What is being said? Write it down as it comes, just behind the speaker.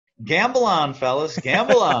Gamble on, fellas.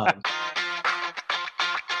 Gamble on.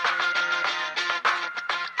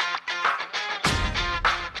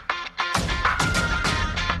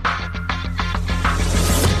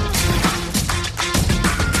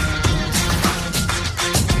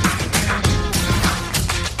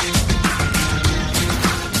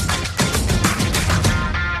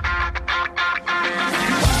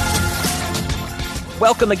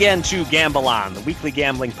 Welcome again to Gamble On, the weekly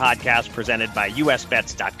gambling podcast presented by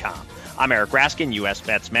USBets.com. I'm Eric Raskin, US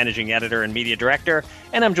Bets Managing Editor and Media Director,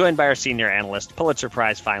 and I'm joined by our senior analyst, Pulitzer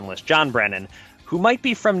Prize finalist John Brennan, who might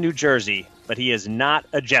be from New Jersey, but he is not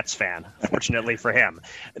a Jets fan, fortunately for him.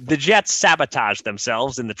 The Jets sabotaged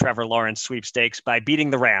themselves in the Trevor Lawrence sweepstakes by beating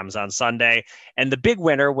the Rams on Sunday, and the big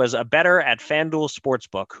winner was a bettor at FanDuel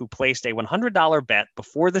Sportsbook who placed a $100 bet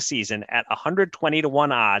before the season at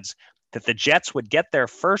 120-1 odds that the Jets would get their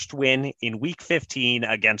first win in Week 15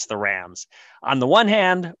 against the Rams. On the one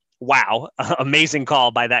hand, wow, amazing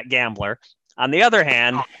call by that gambler. On the other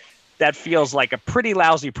hand, that feels like a pretty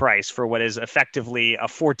lousy price for what is effectively a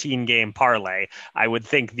 14-game parlay. I would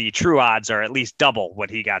think the true odds are at least double what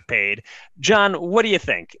he got paid. John, what do you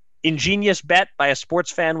think? Ingenious bet by a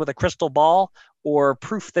sports fan with a crystal ball, or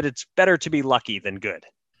proof that it's better to be lucky than good?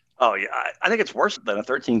 Oh, yeah. I think it's worse than a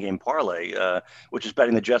 13-game parlay, which is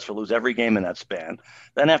betting the Jets will lose every game in that span.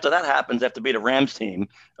 Then after that happens, they have to beat a Rams team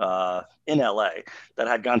in L.A. that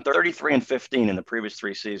had gone 33-15 in the previous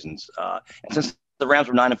three seasons. And since the Rams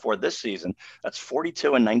were 9-4 this season, that's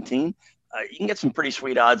 42-19. You can get some pretty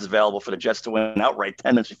sweet odds available for the Jets to win outright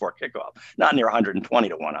 10 minutes before kickoff. Not near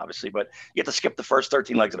 120-1, obviously, but you get to skip the first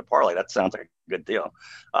 13 legs of the parlay. That sounds like a good deal.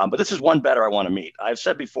 But this is one bettor I want to meet. I've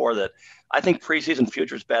said before that I think preseason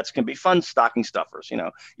futures bets can be fun stocking stuffers. You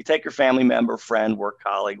know, you take your family member, friend, work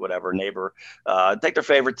colleague, whatever, neighbor, take their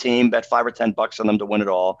favorite team, bet $5 or $10 on them to win it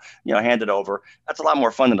all, hand it over. That's a lot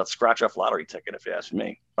more fun than a scratch off lottery ticket, if you ask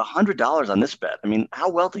me. $100 on this bet. I mean, how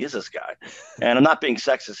wealthy is this guy? And I'm not being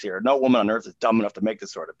sexist here. No woman on earth is dumb enough to make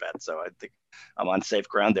this sort of bet. So I think I'm on safe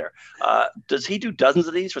ground there. Does he do dozens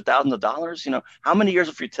of these for thousands of dollars? How many years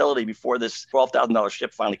of futility before this $12,000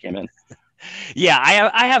 ship finally came in? Yeah,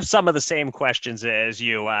 I have some of the same questions as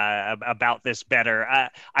you about this bettor.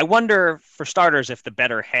 I wonder, for starters, if the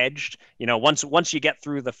bettor hedged. Once you get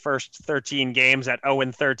through the first 13 games at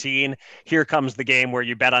 0-13, here comes the game where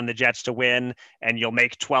you bet on the Jets to win, and you'll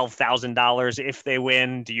make $12,000 if they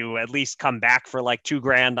win. Do you at least come back for like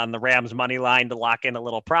 $2,000 on the Rams money line to lock in a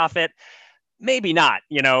little profit? Maybe not.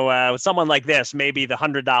 With someone like this, maybe the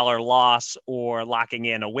 $100 loss or locking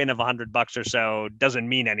in a win of $100 or so doesn't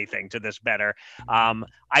mean anything to this bettor.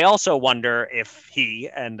 I also wonder if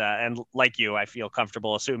he, and like you, I feel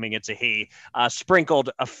comfortable assuming it's a he,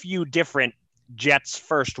 sprinkled a few different Jets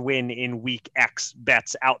first win in week X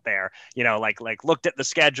bets out there. Like looked at the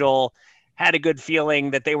schedule, had a good feeling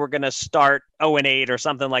that they were going to start 0-8 or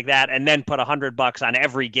something like that, and then put $100 on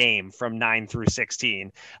every game from 9 through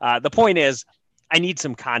 16. The point is, I need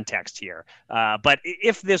some context here. But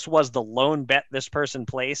if this was the lone bet this person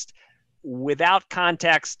placed, without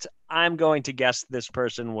context, I'm going to guess this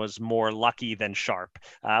person was more lucky than sharp.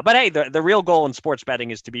 But hey, the real goal in sports betting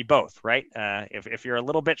is to be both, right? If you're a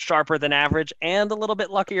little bit sharper than average and a little bit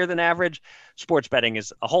luckier than average, sports betting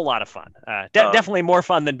is a whole lot of fun. Definitely more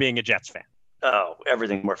fun than being a Jets fan. Oh,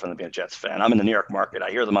 everything more fun than being a Jets fan. I'm in the New York market.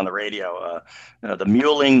 I hear them on the radio. The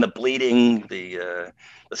mewling, the bleating, the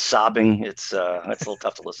sobbing. It's a little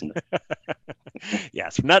tough to listen to.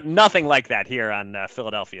 Yes, nothing like that here on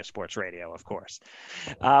Philadelphia Sports Radio, of course.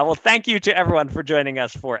 Well, thank you to everyone for joining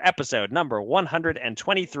us for episode number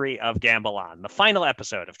 123 of Gamble On, the final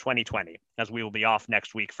episode of 2020, as we will be off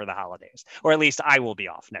next week for the holidays. Or at least I will be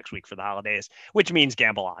off next week for the holidays, which means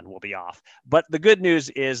Gamble On will be off. But the good news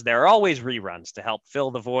is there are always reruns to help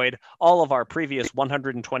fill the void. All of our previous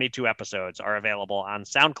 122 episodes are available on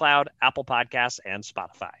SoundCloud, Apple Podcasts, and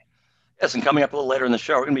Spotify. Yes, and coming up a little later in the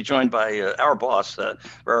show, we're going to be joined by our boss,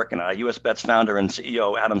 Eric, and US Bets founder and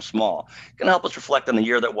CEO, Adam Small. Going to help us reflect on the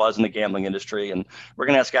year that was in the gambling industry. And we're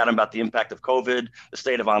going to ask Adam about the impact of COVID, the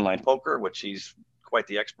state of online poker, which he's quite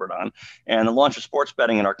the expert on, and the launch of sports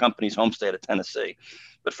betting in our company's home state of Tennessee.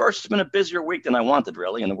 But first, it's been a busier week than I wanted,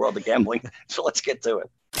 really, in the world of gambling. So let's get to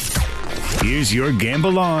it. Here's your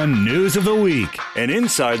Gamble On News of the Week, an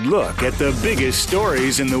inside look at the biggest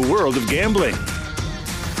stories in the world of gambling.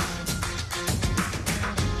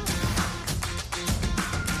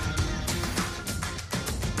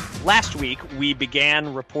 Last week, we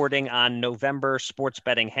began reporting on November sports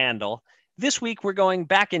betting handle. This week, we're going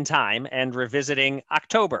back in time and revisiting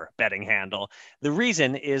October betting handle. The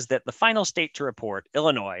reason is that the final state to report,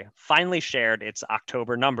 Illinois, finally shared its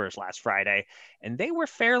October numbers last Friday, and they were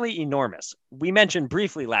fairly enormous. We mentioned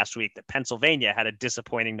briefly last week that Pennsylvania had a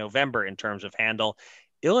disappointing November in terms of handle.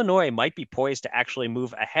 Illinois might be poised to actually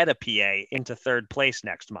move ahead of PA into third place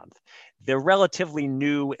next month. The relatively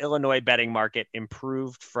new Illinois betting market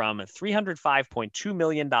improved from $305.2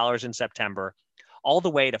 million in September all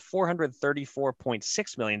the way to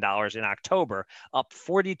 $434.6 million in October, up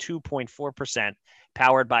 42.4%,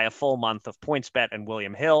 powered by a full month of PointsBet and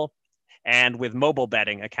William Hill, and with mobile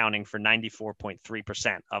betting accounting for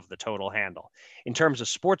 94.3% of the total handle. In terms of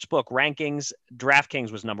sportsbook rankings,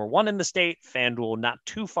 DraftKings was number one in the state, FanDuel not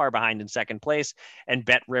too far behind in second place, and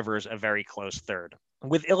BetRivers a very close third.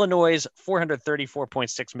 With Illinois'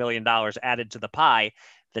 $434.6 million added to the pie,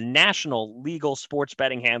 the national legal sports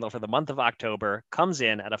betting handle for the month of October comes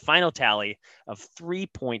in at a final tally of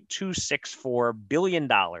 $3.264 billion,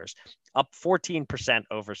 up 14%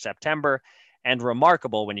 over September, and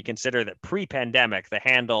remarkable when you consider that pre-pandemic, the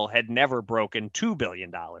handle had never broken $2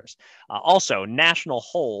 billion. Also, national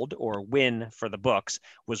hold, or win for the books,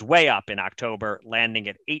 was way up in October, landing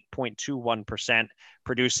at 8.21%,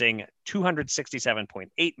 producing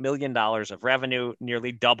 $267.8 million of revenue,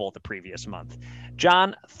 nearly double the previous month.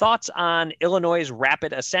 John, thoughts on Illinois'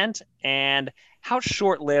 rapid ascent, and how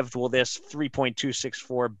short-lived will this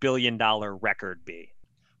 $3.264 billion record be?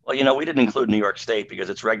 Well, we didn't include New York State because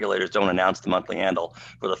its regulators don't announce the monthly handle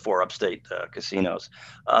for the four upstate casinos.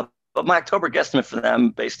 But my October guesstimate for them,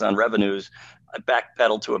 based on revenues, I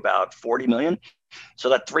backpedaled to about 40 million. So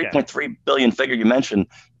that 3.3 billion figure you mentioned,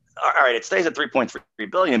 all right, it stays at 3.3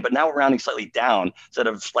 billion, but now we're rounding slightly down instead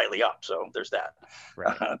of slightly up. So there's that.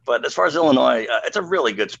 Right. But as far as Illinois, it's a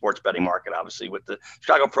really good sports betting market, obviously, with the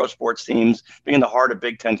Chicago pro sports teams being the heart of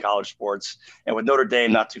Big Ten college sports, and with Notre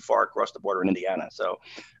Dame not too far across the border in Indiana. So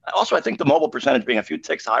also, I think the mobile percentage being a few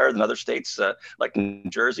ticks higher than other states like New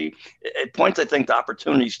Jersey, it points, I think, the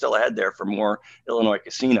opportunity still ahead there for more Illinois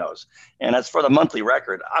casinos. And as for the monthly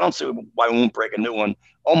record, I don't see why we won't break a new one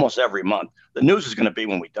almost every month. The news is going to be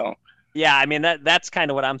when we don't. Yeah, I mean that's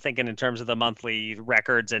kind of what I'm thinking in terms of the monthly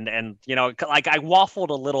records, and like I waffled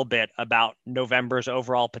a little bit about November's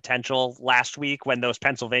overall potential last week when those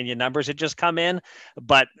Pennsylvania numbers had just come in,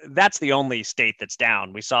 but that's the only state that's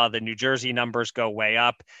down. We saw the New Jersey numbers go way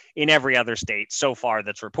up. In every other state so far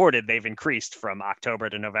that's reported, they've increased from October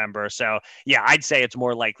to November. So yeah, I'd say it's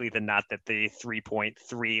more likely than not that the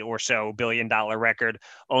 3.3 or so billion dollar record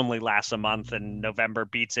only lasts a month and November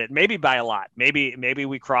beats it, maybe by a lot. Maybe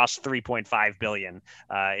we cross 3.5 billion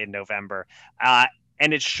in November.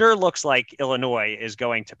 And it sure looks like Illinois is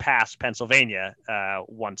going to pass Pennsylvania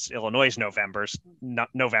once Illinois'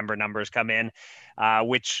 November numbers come in,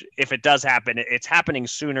 which if it does happen, it's happening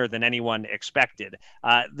sooner than anyone expected.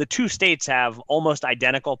 The two states have almost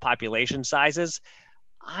identical population sizes.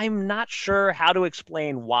 I'm not sure how to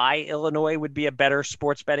explain why Illinois would be a better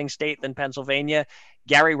sports betting state than Pennsylvania.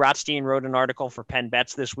 Gary Rothstein wrote an article for Penn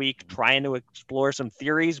Bets this week trying to explore some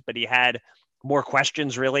theories, but he had more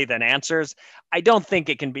questions really than answers. I don't think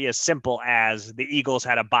it can be as simple as the Eagles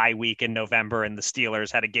had a bye week in November and the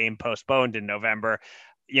Steelers had a game postponed in November.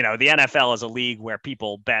 The NFL is a league where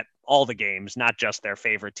people bet all the games, not just their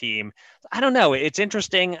favorite team. I don't know. It's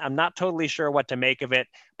interesting. I'm not totally sure what to make of it,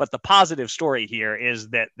 but the positive story here is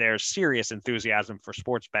that there's serious enthusiasm for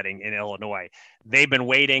sports betting in Illinois. They've been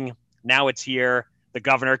waiting. Now it's here. The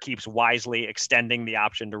governor keeps wisely extending the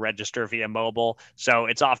option to register via mobile. So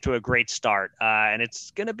it's off to a great start. And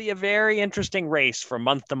it's going to be a very interesting race from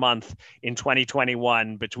month to month in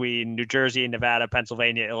 2021 between New Jersey, Nevada,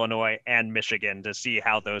 Pennsylvania, Illinois, and Michigan to see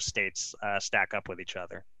how those states stack up with each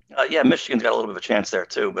other. Yeah, Michigan's got a little bit of a chance there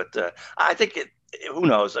too. But I think who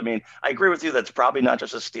knows? I mean, I agree with you. That's probably not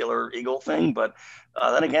just a Steeler-Eagle thing, but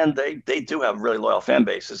then again, they do have really loyal fan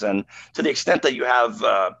bases. And to the extent that you have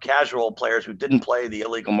casual players who didn't play the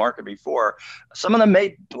illegal market before, a lot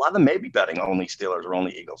of them may be betting only Steelers or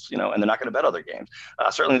only Eagles, and they're not going to bet other games.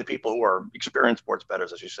 Certainly the people who are experienced sports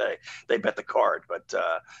bettors, as you say, they bet the card. But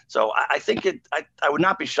so I think I would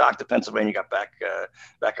not be shocked if Pennsylvania got back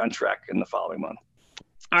on track in the following month.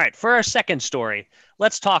 All right, for our second story,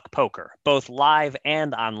 let's talk poker, both live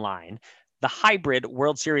and online. The hybrid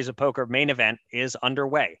World Series of Poker main event is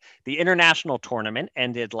underway. The international tournament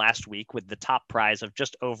ended last week with the top prize of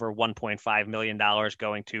just over $1.5 million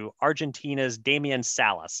going to Argentina's Damian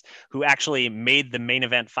Salas, who actually made the main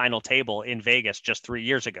event final table in Vegas just 3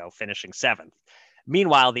 years ago, finishing seventh.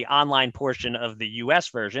 Meanwhile, the online portion of the U.S.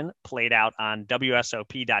 version played out on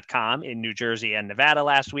WSOP.com in New Jersey and Nevada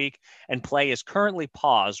last week, and play is currently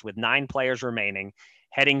paused with 9 players remaining,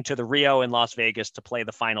 heading to the Rio in Las Vegas to play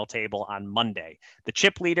the final table on Monday. The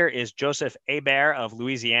chip leader is Joseph Hebert of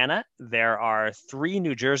Louisiana. There are 3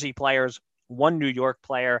 New Jersey players, 1 New York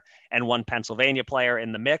player, and 1 Pennsylvania player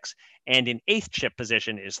in the mix. And in 8th chip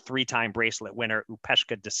position is 3-time bracelet winner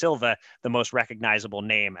Upeshka da Silva, the most recognizable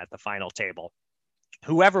name at the final table.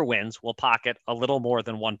 Whoever wins will pocket a little more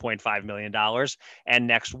than $1.5 million. And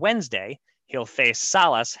next Wednesday, he'll face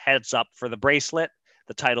Salas heads up for the bracelet,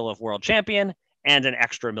 the title of world champion, and an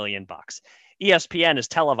extra $1 million. ESPN is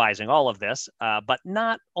televising all of this, but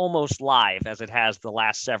not almost live as it has the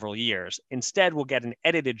last several years. Instead, we'll get an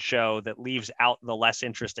edited show that leaves out the less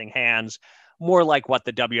interesting hands, more like what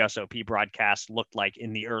the WSOP broadcast looked like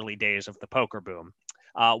in the early days of the poker boom.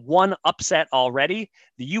 One upset already,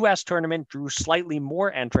 the U.S. tournament drew slightly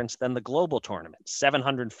more entrants than the global tournament,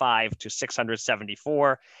 705 to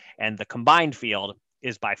 674, and the combined field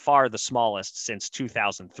is by far the smallest since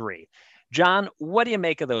 2003. John, what do you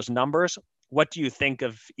make of those numbers? What do you think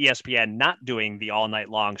of ESPN not doing the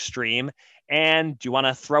all-night-long stream? And do you want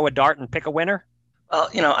to throw a dart and pick a winner?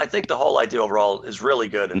 I think the whole idea overall is really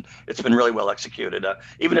good, and it's been really well executed.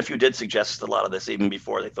 Even if you did suggest a lot of this even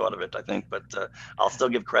before they thought of it, I think, but I'll still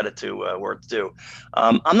give credit to where it's due.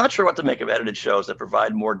 I'm not sure what to make of edited shows that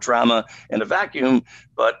provide more drama in a vacuum,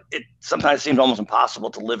 but it sometimes seems almost impossible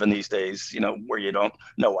to live in these days, where you don't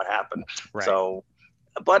know what happened. Right. So,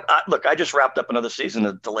 but look, I just wrapped up another season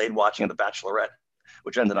of delayed watching of The Bachelorette,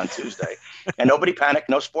 which ended on Tuesday. And nobody panic,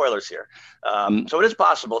 no spoilers here. So it is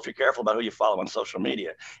possible if you're careful about who you follow on social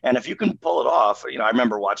media. And if you can pull it off, I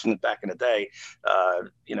remember watching it back in the day,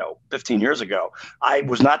 15 years ago. I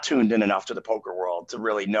was not tuned in enough to the poker world to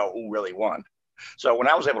really know who really won. So when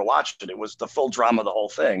I was able to watch it, it was the full drama of the whole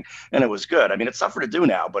thing, and it was good. I mean, it's tougher to do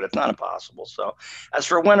now, but it's not impossible. So as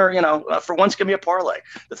for a winner, for once, give me a parlay.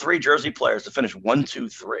 The 3 Jersey players to finish 1, 2,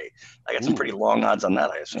 3. I got some pretty long odds on that,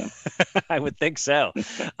 I assume. I would think so.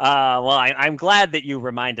 Well, I'm glad that you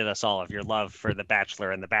reminded us all of your love for The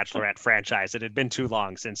Bachelor and the Bachelorette franchise. It had been too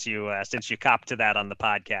long since you copped to that on the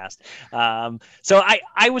podcast. So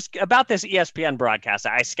I was about this ESPN broadcast.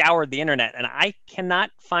 I scoured the internet, and I cannot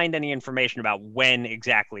find any information about when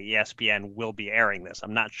exactly ESPN will be airing this.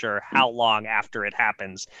 I'm not sure how long after it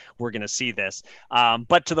happens we're going to see this.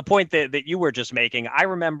 But to the point that you were just making, I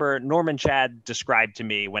remember Norman Chad described to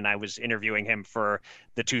me when I was interviewing him for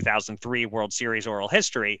the 2003 World Series Oral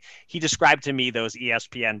History, he described to me those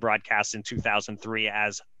ESPN broadcasts in 2003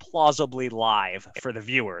 as plausibly live for the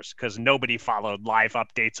viewers, because nobody followed live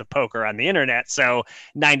updates of poker on the internet. So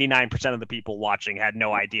 99% of the people watching had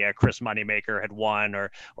no idea Chris Moneymaker had won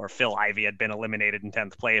or Phil Ivey had been eliminated in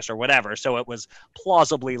 10th place or whatever. So it was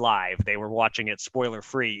plausibly live. They were watching it spoiler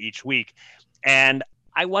free each week. And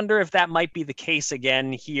I wonder if that might be the case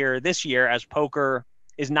again here this year, as poker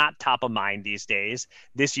is not top of mind these days.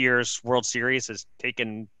 This year's World Series has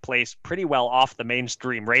taken place pretty well off the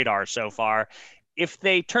mainstream radar so far. If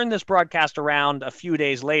they turn this broadcast around a few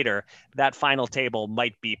days later, that final table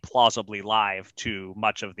might be plausibly live to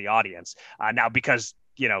much of the audience. Now, because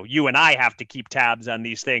you and I have to keep tabs on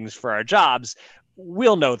these things for our jobs,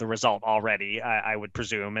 we'll know the result already, I would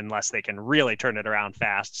presume, unless they can really turn it around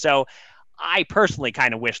fast. So I personally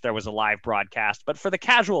kind of wish there was a live broadcast, but for the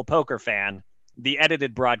casual poker fan, the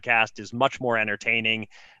edited broadcast is much more entertaining.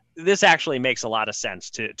 This actually makes a lot of sense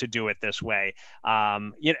to do it this way.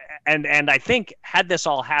 And I think had this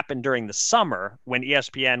all happened during the summer when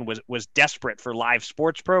ESPN was desperate for live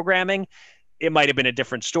sports programming, it might have been a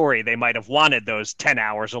different story. They might have wanted those 10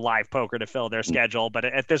 hours of live poker to fill their schedule, but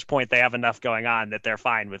at this point they have enough going on that they're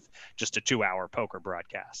fine with just a 2-hour poker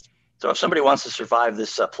broadcast. So if somebody wants to survive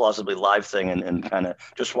this plausibly live thing and kind of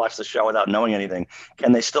just watch the show without knowing anything,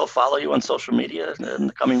 can they still follow you on social media in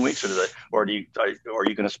the coming weeks, or are you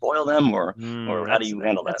going to spoil them, or how do you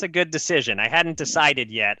handle that? That's a good decision. I hadn't decided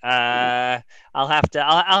yet. I'll have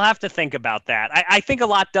to think about that. I think a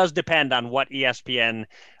lot does depend on what ESPN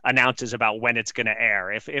announces about when it's going to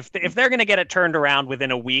air. If they're going to get it turned around within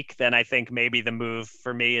a week, then I think maybe the move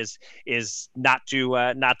for me is not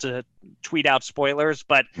to tweet out spoilers.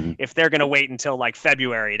 But if they're going to wait until like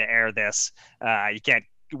February to air this, you can't.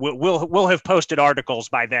 We'll have posted articles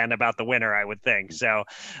by then about the winner, I would think. So,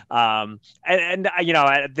 I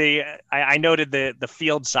noted the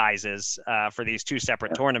field sizes for these 2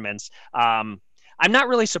 separate tournaments. I'm not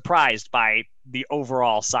really surprised by the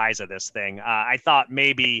overall size of this thing. I thought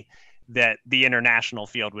maybe that the international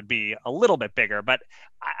field would be a little bit bigger, but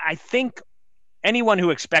I think anyone who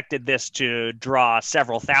expected this to draw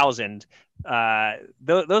several thousand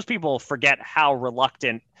those people forget how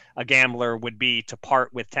reluctant a gambler would be to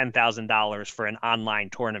part with $10,000 for an online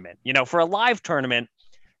tournament. For a live tournament,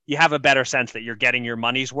 you have a better sense that you're getting your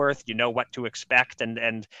money's worth. You know what to expect,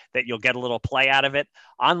 and that you'll get a little play out of it.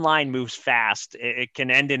 Online moves fast. It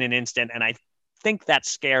can end in an instant. And I think that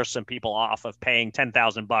scares some people off of paying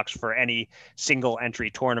 $10,000 for any single entry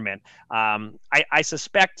tournament. I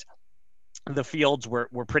suspect the fields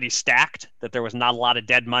were pretty stacked, that there was not a lot of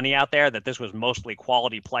dead money out there, that this was mostly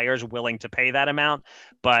quality players willing to pay that amount.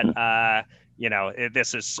 But,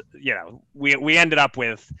 this is, we ended up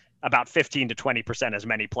with about 15 to 20% as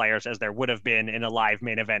many players as there would have been in a live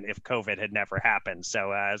main event if COVID had never happened.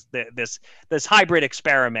 So this hybrid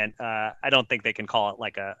experiment, I don't think they can call it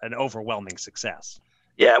like an overwhelming success.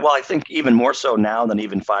 Yeah, well, I think even more so now than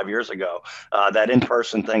even 5 years ago, that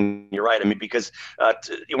in-person thing. You're right. I mean, because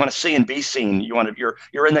you want to see and be seen.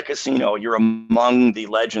 You're in the casino. You're among the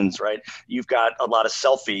legends, right? You've got a lot of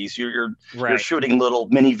selfies. You're shooting little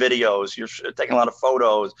mini videos. You're taking a lot of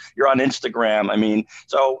photos. You're on Instagram. I mean,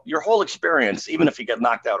 so your whole experience, even if you get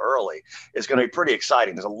knocked out early, is going to be pretty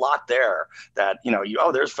exciting. There's a lot there that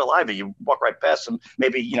there's Phil Ivey. You walk right past him.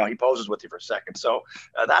 Maybe he poses with you for a second. So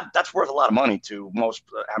that's worth a lot of money to most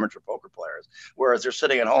amateur poker players, whereas they're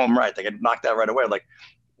sitting at home, right? They get knocked out right away. Like,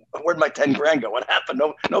 where'd my 10 grand go? What happened?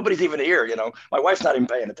 No, nobody's even here. My wife's not even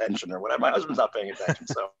paying attention or whatever. My husband's not paying attention.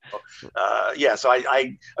 So, so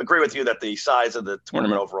I agree with you that the size of the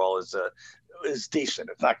tournament overall is decent.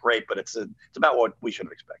 It's not great, but it's about what we should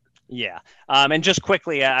have expected. Yeah. And just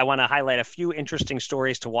quickly, I want to highlight a few interesting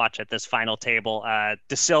stories to watch at this final table.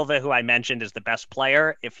 De Silva, who I mentioned, is the best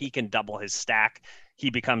player. If he can double his stack, he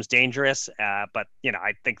becomes dangerous. But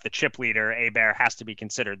I think the chip leader, Hebert, has to be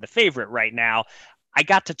considered the favorite right now. I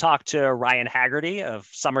got to talk to Ryan Haggerty of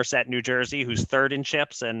Somerset, New Jersey, who's third in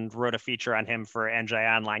chips, and wrote a feature on him for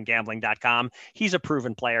NJOnlineGambling.com. He's a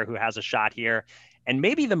proven player who has a shot here. And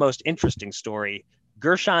maybe the most interesting story,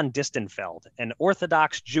 Gershon Distenfeld, an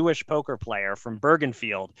Orthodox Jewish poker player from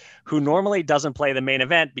Bergenfield, who normally doesn't play the main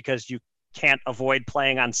event because you can't avoid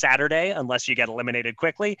playing on Saturday unless you get eliminated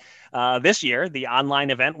quickly. This year, the online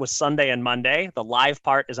event was Sunday and Monday. The live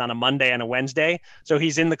part is on a Monday and a Wednesday, so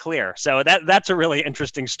he's in the clear. So that's a really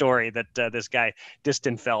interesting story that this guy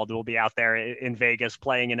Distenfeld will be out there in Vegas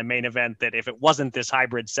playing in a main event that if it wasn't this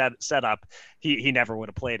hybrid setup, he never would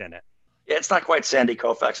have played in it. Yeah, it's not quite Sandy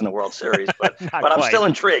Koufax in the World Series, but I'm still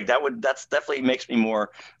intrigued. That's definitely makes me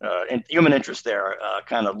more human interest there.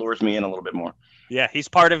 Kind of lures me in a little bit more. Yeah, he's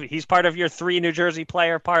part of your 3 New Jersey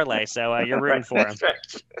player parlay, so you're rooting for him.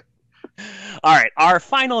 All right, our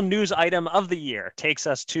final news item of the year takes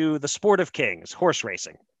us to the sport of kings, horse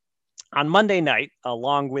racing. On Monday night,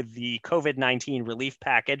 along with the COVID-19 relief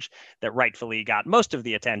package that rightfully got most of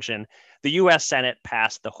the attention, the U.S. Senate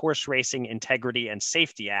passed the Horse Racing Integrity and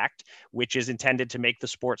Safety Act, which is intended to make the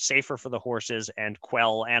sport safer for the horses and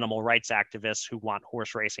quell animal rights activists who want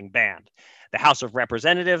horse racing banned. The House of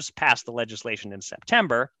Representatives passed the legislation in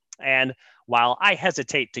September, and while I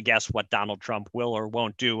hesitate to guess what Donald Trump will or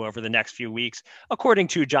won't do over the next few weeks, according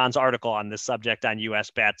to John's article on this subject on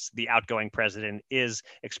US Bets, the outgoing president is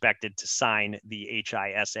expected to sign the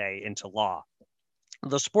HISA into law.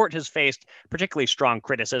 The sport has faced particularly strong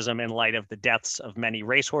criticism in light of the deaths of many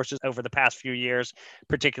racehorses over the past few years,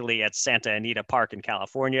 particularly at Santa Anita Park in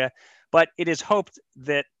California. But it is hoped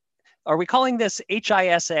that, are we calling this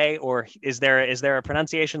HISA, or is there a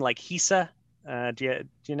pronunciation like HISA? Do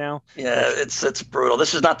you know? Yeah, it's brutal.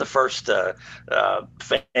 This is not the first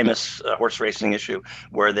famous horse racing issue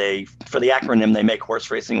where for the acronym, they make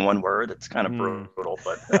horse racing one word. It's kind of brutal,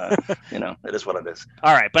 but it is what it is.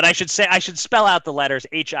 All right, but I should spell out the letters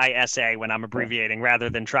HISA when I'm abbreviating rather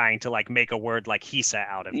than trying to make a word like HISA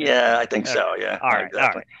out of it. Yeah, I think so. Yeah. All right.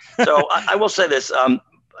 Exactly. All right. So I will say this.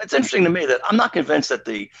 It's interesting to me that I'm not convinced that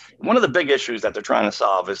one of the big issues that they're trying to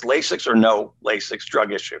solve is Lasix or no Lasix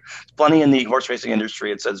drug issue. It's plenty in the horse racing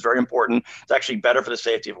industry. It says it's very important. It's actually better for the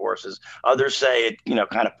safety of horses. Others say it,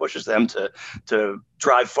 kind of pushes them to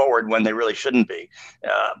drive forward when they really shouldn't be.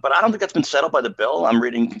 But I don't think that's been settled by the bill. I'm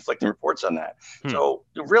reading conflicting reports on that. So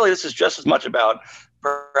really, this is just as much about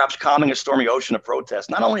perhaps calming a stormy ocean of protest,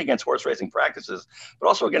 not only against horse racing practices, but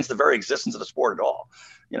also against the very existence of the sport at all.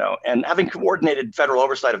 And having coordinated federal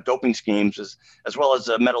oversight of doping schemes, as well as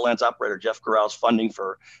Meadowlands operator Jeff Corral's funding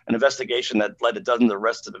for an investigation that led to dozens of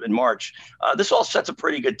arrests in March, this all sets a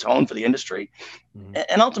pretty good tone for the industry. Mm-hmm.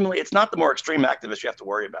 And ultimately, it's not the more extreme activists you have to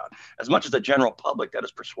worry about, as much as the general public that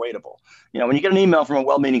is persuadable. When you get an email from a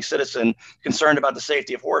well-meaning citizen concerned about the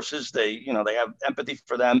safety of horses, they have empathy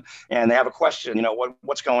for them, and they have a question.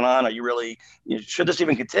 What's going on? Are you really? Should this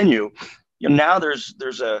even continue? Now there's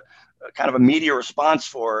a kind of a media response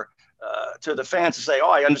for to the fans to say, oh,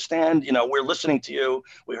 I understand, we're listening to you.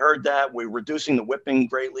 We heard that. We're reducing the whipping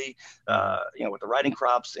greatly, with the riding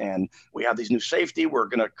crops, and we have these new safety. We're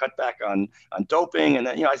going to cut back on doping. And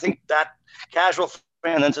then, I think that casual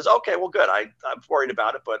fan then says, okay, well, good. I'm worried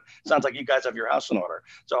about it, but it sounds like you guys have your house in order.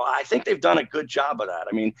 So I think they've done a good job of that.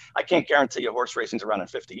 I mean, I can't guarantee you horse racing's around in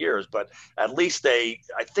 50 years, but at least I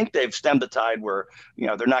think they've stemmed the tide where,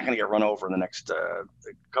 they're not going to get run over in the next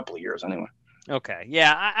couple of years anyway. Okay.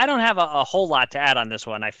 Yeah, I don't have a whole lot to add on this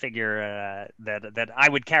one. I figure that I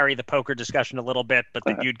would carry the poker discussion a little bit, but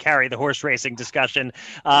that you'd carry the horse racing discussion.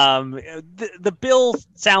 The bill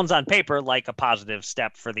sounds on paper like a positive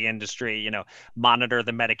step for the industry. Monitor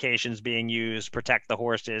the medications being used, protect the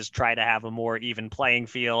horses, try to have a more even playing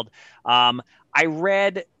field. I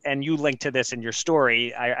read, and you linked to this in your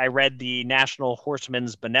story, I read the National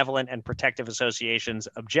Horsemen's Benevolent and Protective Association's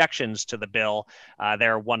objections to the bill.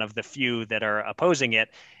 They're one of the few that are opposing it.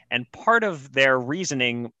 And part of their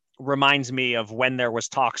reasoning reminds me of when there was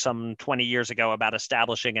talk some 20 years ago about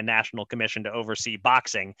establishing a national commission to oversee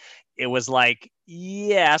boxing. It was like,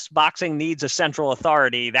 yes, boxing needs a central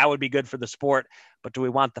authority. That would be good for the sport. But do we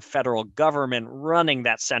want the federal government running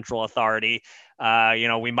that central authority?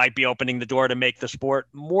 We might be opening the door to make the sport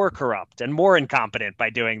more corrupt and more incompetent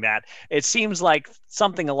by doing that. It seems like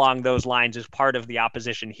something along those lines is part of the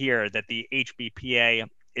opposition here, that the HBPA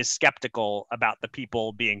is skeptical about the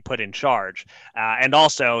people being put in charge. And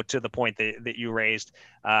also to the point that you raised,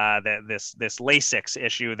 that this Lasix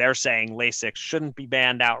issue, they're saying Lasix shouldn't be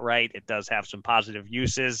banned outright. It does have some positive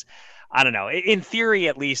uses. I don't know. In theory,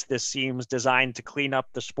 at least, this seems designed to clean up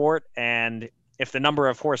the sport. And if the number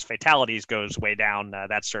of horse fatalities goes way down,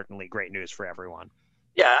 that's certainly great news for everyone.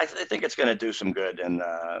 Yeah, I think it's going to do some good. And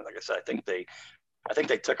like I said, I think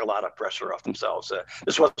they took a lot of pressure off themselves.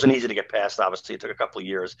 This wasn't easy to get past. Obviously, it took a couple of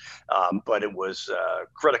years, but it was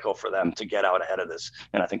critical for them to get out ahead of this.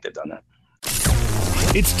 And I think they've done that.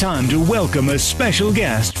 It's time to welcome a special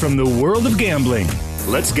guest from the world of gambling.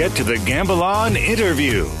 Let's get to the Gamble On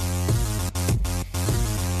interview.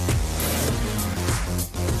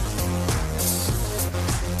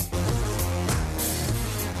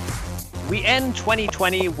 We end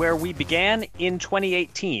 2020 where we began in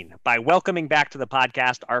 2018 by welcoming back to the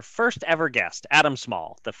podcast our first ever guest, Adam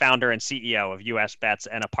Small, the founder and CEO of US Bets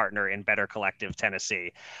and a partner in Better Collective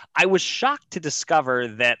Tennessee. I was shocked to discover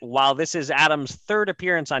that while this is Adam's third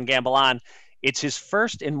appearance on Gamble On, it's his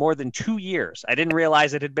first in more than 2 years. I didn't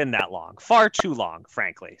realize it had been that long. Far too long,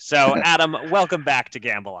 frankly. So, Adam, welcome back to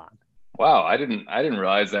Gamble On. Wow, I didn't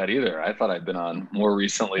realize that either. I thought I'd been on more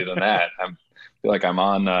recently than that. I feel like I'm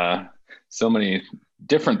on so many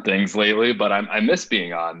different things lately, but I miss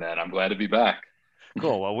being on that. I'm glad to be back.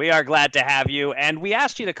 Cool. Well, we are glad to have you. And we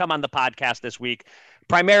asked you to come on the podcast this week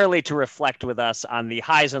primarily to reflect with us on the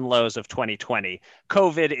highs and lows of 2020.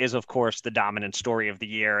 COVID is, of course, the dominant story of the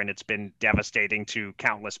year, and it's been devastating to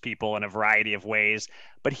countless people in a variety of ways.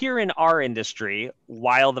 But here in our industry,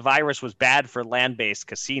 while the virus was bad for land-based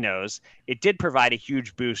casinos, it did provide a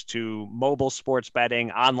huge boost to mobile sports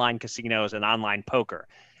betting, online casinos, and online poker.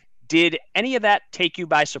 Did any of that take you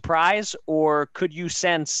by surprise, or could you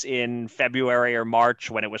sense in February or March,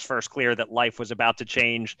 when it was first clear that life was about to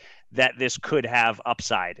change, that this could have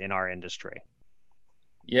upside in our industry?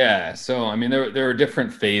 Yeah. So, I mean, there were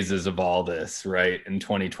different phases of all this, right? In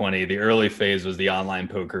 2020, the early phase was the online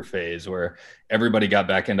poker phase, where everybody got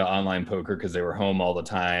back into online poker because they were home all the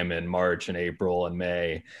time in March and April and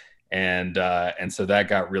May. And so that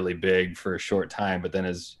got really big for a short time, but then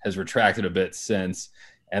has retracted a bit since.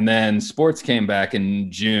 And then sports came back in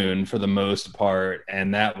June for the most part,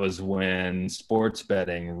 and that was when sports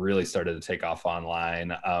betting really started to take off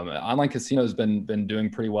online. Online casino has been doing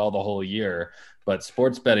pretty well the whole year, but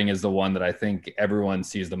sports betting is the one that I think everyone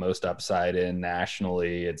sees the most upside in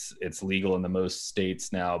nationally. It's legal in the most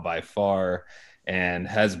states now by far, and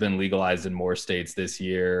has been legalized in more states this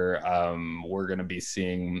year. We're going to be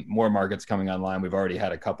seeing more markets coming online. We've already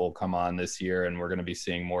had a couple come on this year, and we're going to be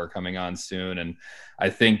seeing more coming on soon. And I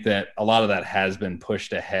think that a lot of that has been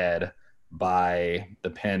pushed ahead by the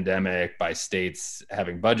pandemic, by states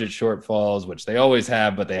having budget shortfalls, which they always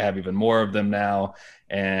have, but they have even more of them now.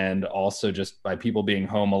 And also just by people being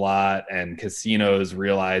home a lot and casinos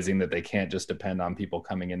realizing that they can't just depend on people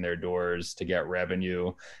coming in their doors to get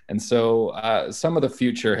revenue. And so some of the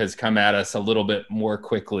future has come at us a little bit more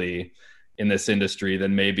quickly in this industry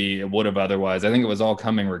than maybe it would have otherwise. I think it was all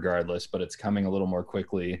coming regardless, but it's coming a little more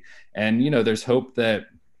quickly. And, there's hope that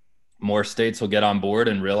more states will get on board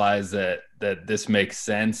and realize that that this makes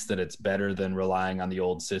sense, that it's better than relying on the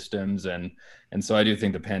old systems. And so I do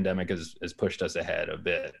think the pandemic has pushed us ahead a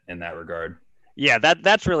bit in that regard. Yeah,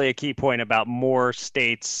 that's really a key point about more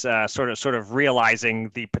states sort of realizing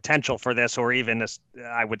the potential for this, or even this,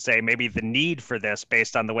 I would say maybe the need for this,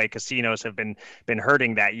 based on the way casinos have been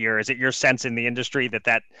hurting that year. Is it your sense in the industry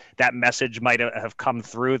that message might have come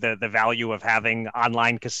through, the value of having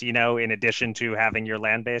online casino in addition to having your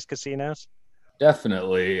land-based casinos?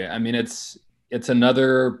 Definitely. I mean, it's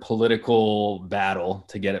another political battle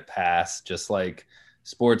to get it passed, just like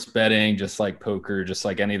sports betting, just like poker, just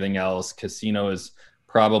like anything else. Casino is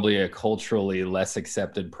probably a culturally less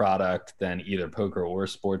accepted product than either poker or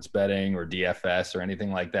sports betting or DFS or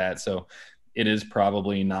anything like that. So it is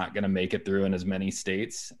probably not going to make it through in as many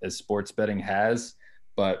states as sports betting has.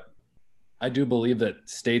 But I do believe that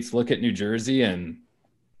states look at New Jersey and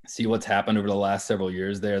see what's happened over the last several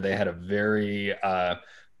years there. They had a very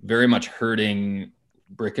much hurting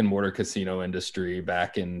brick and mortar casino industry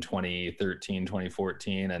back in 2013,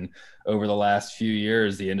 2014. And over the last few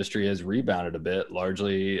years, the industry has rebounded a bit,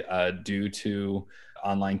 largely due to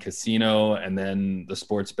online casino and then the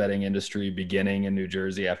sports betting industry beginning in New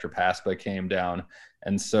Jersey after PASPA came down.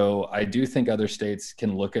 And so I do think other states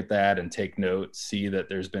can look at that and take note, see that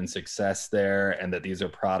there's been success there and that these are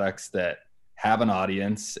products that have an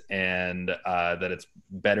audience, and that it's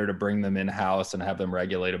better to bring them in-house and have them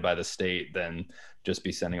regulated by the state than just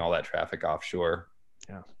be sending all that traffic offshore.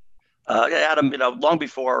 Yeah. Adam, long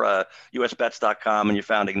before usbets.com and you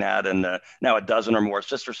founding that, and now a dozen or more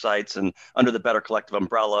sister sites and under the Better Collective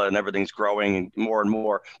umbrella, and everything's growing more and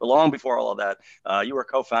more. But long before all of that, you were a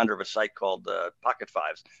co-founder of a site called Pocket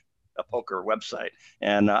Fives, a poker website.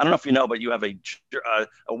 And I don't know if you know, but you have a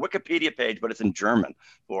Wikipedia page, but it's in German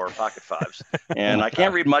for Pocket Fives. And I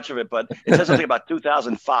can't read much of it, but it says something about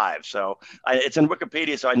 2005. So it's in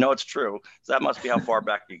Wikipedia, so I know it's true. So that must be how far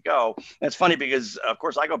back you go. And it's funny because, of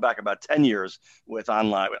course, I go back about 10 years with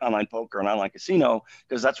online poker and online casino,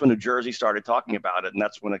 because that's when New Jersey started talking about it. And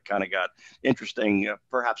that's when it kind of got interesting,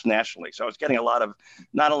 perhaps nationally. So I was getting a lot of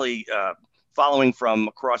not only following from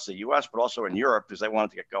across the U.S., but also in Europe, because they wanted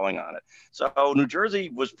to get going on it. So New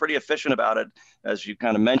Jersey was pretty efficient about it. As you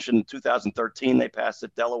kind of mentioned, in 2013, they passed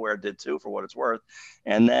it. Delaware did too, for what it's worth.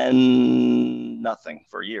 And then nothing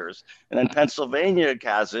for years. And then Pennsylvania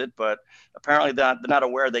has it, but apparently they're not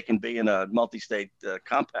aware they can be in a multi-state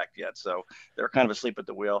compact yet. So they're kind of asleep at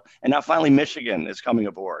the wheel. And now finally, Michigan is coming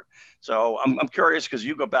aboard. So I'm curious, because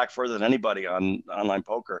you go back further than anybody on online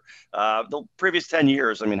poker. The previous 10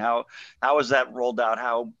 years, I mean, how has that rolled out?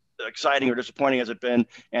 How exciting or disappointing has it been?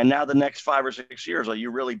 And now the next 5 or 6 years, are you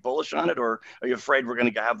really bullish on it, or are you afraid we're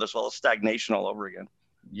going to have this all stagnation all over again?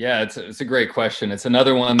 Yeah, it's a great question. It's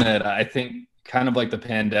another one that I think, kind of like the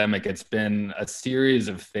pandemic, it's been a series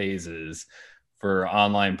of phases for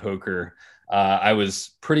online poker. I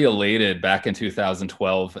was pretty elated back in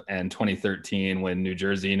 2012 and 2013 when New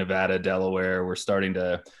Jersey, Nevada, Delaware were starting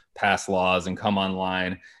to pass laws and come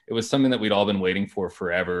online. It was something that we'd all been waiting for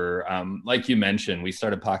forever. Like you mentioned, we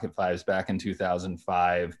started Pocket Fives back in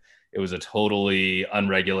 2005. It was a totally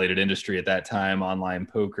unregulated industry at that time, online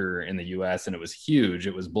poker in the US, and it was huge.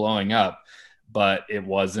 It was blowing up, but it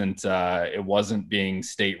wasn't being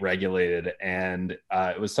state regulated. And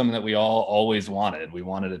it was something that we all always wanted. We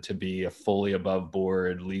wanted it to be a fully above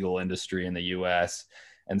board legal industry in the US.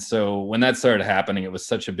 And so when that started happening, it was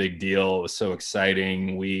such a big deal. It was so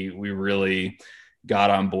exciting. We really got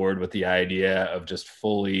on board with the idea of just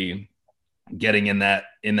fully getting in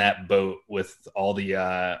that boat with all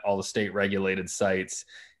the state regulated sites.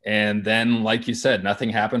 And then, like you said, nothing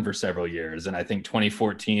happened for several years. And I think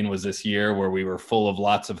 2014 was this year where we were full of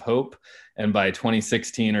lots of hope. And by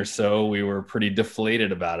 2016 or so, we were pretty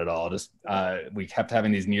deflated about it all. Just we kept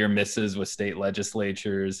having these near misses with state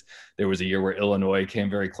legislatures. There was a year where Illinois came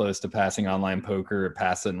very close to passing online poker. It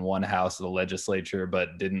passed it in one house of the legislature,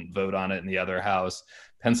 but didn't vote on it in the other house.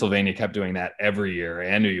 Pennsylvania kept doing that every year,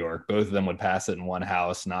 and New York. Both of them would pass it in one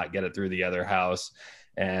house, not get it through the other house.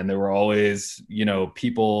 And there were always,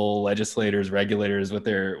 people, legislators, regulators with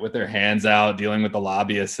their hands out, dealing with the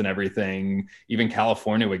lobbyists and everything. Even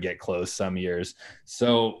California would get close some years.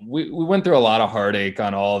 So we went through a lot of heartache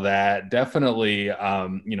on all of that. Definitely,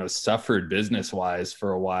 suffered business-wise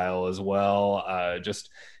for a while as well, just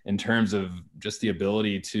in terms of just the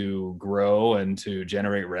ability to grow and to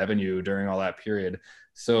generate revenue during all that period.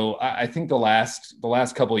 So I think the last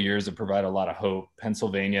couple of years have provided a lot of hope.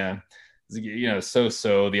 Pennsylvania,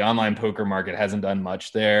 so the online poker market hasn't done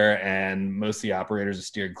much there, and most of the operators are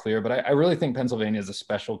steered clear. But I really think Pennsylvania is a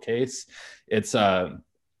special case. It's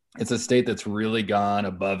it's a state that's really gone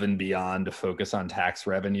above and beyond to focus on tax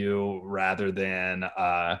revenue rather than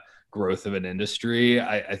growth of an industry.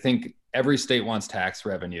 I think every state wants tax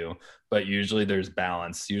revenue, but usually there's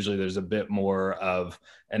balance. Usually there's a bit more of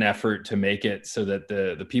an effort to make it so that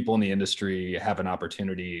the people in the industry have an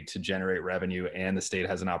opportunity to generate revenue and the state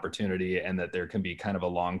has an opportunity, and that there can be kind of a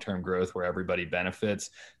long-term growth where everybody benefits.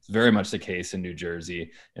 It's very much the case in New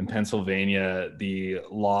Jersey. In Pennsylvania, the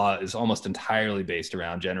law is almost entirely based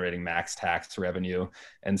around generating max tax revenue.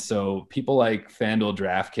 And so people like FanDuel,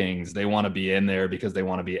 DraftKings, they want to be in there because they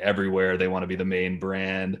want to be everywhere. They want to be the main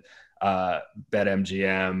brand,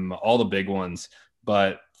 BetMGM, all the big ones.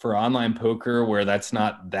 But for online poker, where that's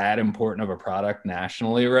not that important of a product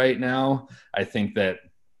nationally right now, I think that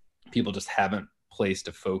people just haven't placed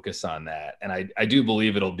a focus on that. And I do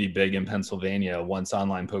believe it'll be big in Pennsylvania once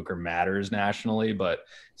online poker matters nationally, but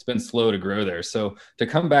it's been slow to grow there. So to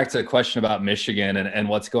come back to the question about Michigan and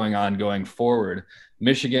what's going on going forward,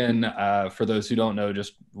 Michigan, for those who don't know,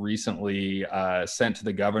 just recently sent to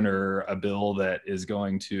the governor a bill that is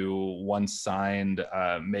going to, once signed,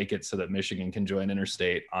 make it so that Michigan can join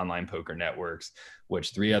interstate online poker networks,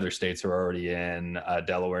 which 3 other states are already in,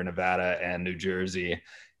 Delaware, Nevada, and New Jersey.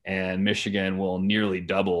 And Michigan will nearly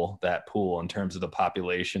double that pool in terms of the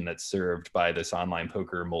population that's served by this online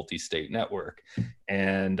poker multi-state network.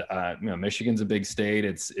 And Michigan's a big state.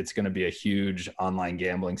 It's going to be a huge online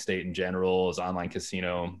gambling state in general, as online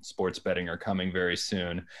casino, sports betting are coming very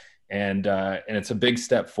soon. And it's a big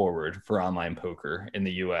step forward for online poker in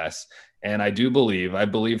the U.S. And I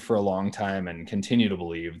believe for a long time and continue to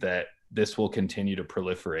believe that this will continue to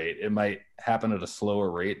proliferate. It might happen at a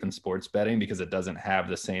slower rate than sports betting because it doesn't have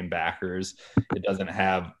the same backers. It doesn't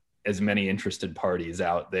have as many interested parties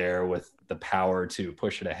out there with the power to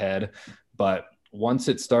push it ahead. But once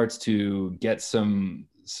it starts to get some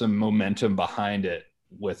momentum behind it,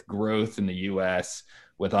 with growth in the US,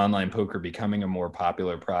 with online poker becoming a more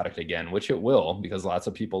popular product again, which it will, because lots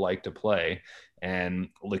of people like to play and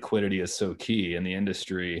liquidity is so key in the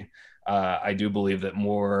industry, I do believe that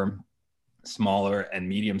more smaller and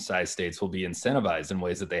medium-sized states will be incentivized in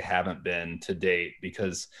ways that they haven't been to date,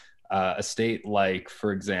 because a state like,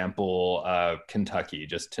 for example, Kentucky,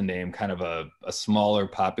 just to name kind of a smaller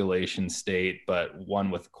population state, but one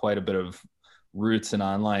with quite a bit of roots in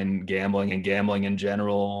online gambling and gambling in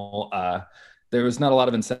general, there was not a lot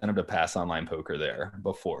of incentive to pass online poker there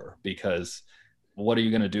before, because what are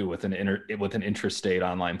you going to do with an intrastate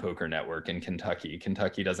online poker network in Kentucky?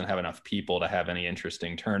 Kentucky doesn't have enough people to have any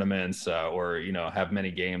interesting tournaments or have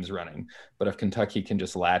many games running. But if Kentucky can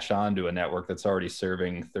just latch on to a network that's already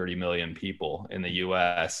serving 30 million people in the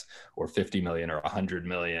US, or 50 million or 100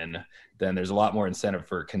 million, then there's a lot more incentive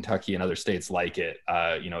for Kentucky and other states like it,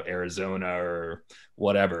 Arizona or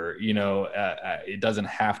whatever. It doesn't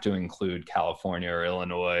have to include California or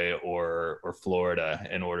Illinois or Florida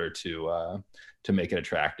in order to make it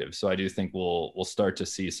attractive. So I do think we'll start to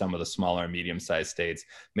see some of the smaller and medium-sized states,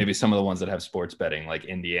 maybe some of the ones that have sports betting like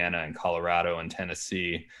Indiana and Colorado and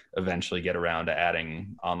Tennessee, eventually get around to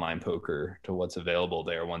adding online poker to what's available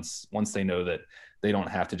there once they know that they don't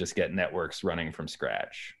have to just get networks running from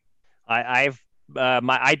scratch. I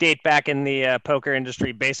date back in the poker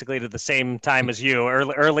industry basically to the same time as you,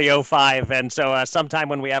 early 05. And so sometime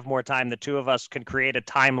when we have more time, the two of us can create a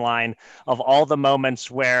timeline of all the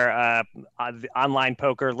moments where the online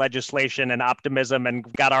poker legislation and optimism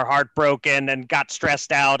and got our heart broken and got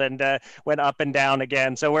stressed out and went up and down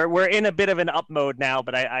again. So we're in a bit of an up mode now,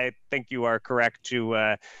 but I think you are correct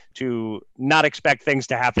to not expect things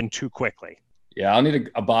to happen too quickly. Yeah, I'll need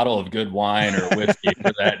a bottle of good wine or whiskey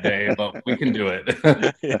for that day, but we can do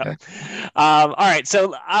it. Yeah. All right.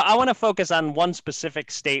 So I want to focus on one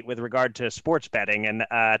specific state with regard to sports betting, and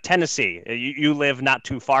Tennessee. You live not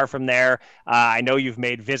too far from there. I know you've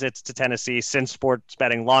made visits to Tennessee since sports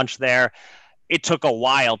betting launched there. It took a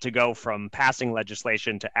while to go from passing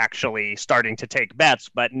legislation to actually starting to take bets,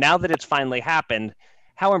 but now that it's finally happened,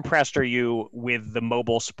 how impressed are you with the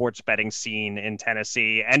mobile sports betting scene in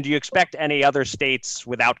Tennessee? And do you expect any other states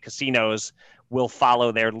without casinos will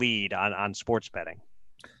follow their lead on sports betting?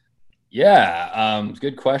 Yeah,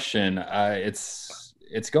 good question.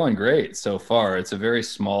 It's going great so far. It's a very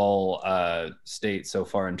small state so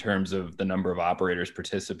far in terms of the number of operators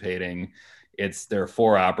participating. There are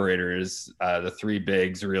 4 operators, the 3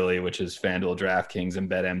 bigs really, which is FanDuel, DraftKings, and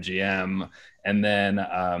BetMGM. And then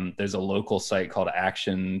there's a local site called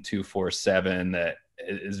Action 247 that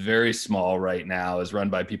is very small right now, is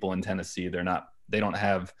run by people in Tennessee. They don't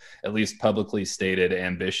have, at least publicly stated,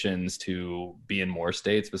 ambitions to be in more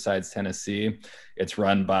states besides Tennessee. It's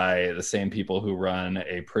run by the same people who run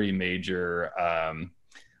a pretty major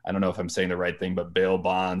I don't know if I'm saying the right thing, but bail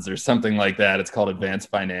bonds or something like that. It's called advanced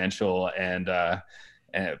financial and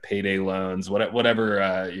payday loans,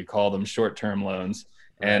 whatever you call them, short-term loans.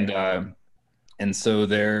 Right. And so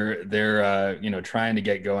they're trying to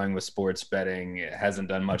get going with sports betting. It hasn't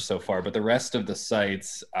done much so far, but the rest of the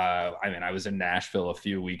sites, I was in Nashville a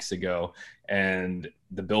few weeks ago, and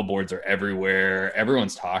the billboards are everywhere.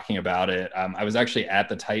 Everyone's talking about it. I was actually at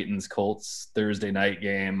the Titans Colts Thursday night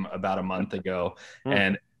game about a month ago,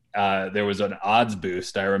 and there was an odds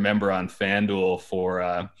boost, I remember, on FanDuel for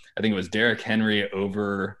I think it was Derrick Henry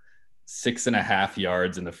over 6.5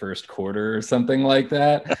 yards in the first quarter or something like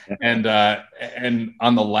that. And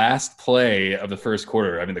on the last play of the first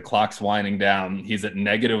quarter, the clock's winding down. He's at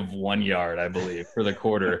 -1 yard, I believe, for the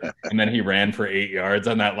quarter. And then he ran for 8 yards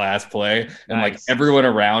on that last play. And nice. Everyone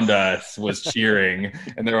around us was cheering,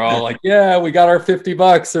 and they're all like, yeah, we got our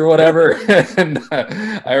 $50 or whatever. And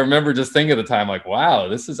I remember just thinking at the time, like, wow,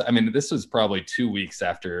 this was probably 2 weeks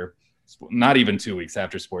after, not even 2 weeks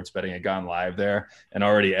after sports betting had gone live there, and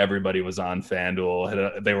already everybody was on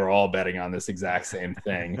FanDuel. They were all betting on this exact same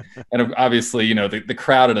thing. And obviously, the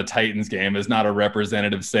crowd at a Titans game is not a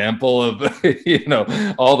representative sample of,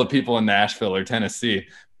 all the people in Nashville or Tennessee.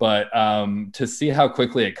 But to see how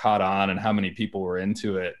quickly it caught on and how many people were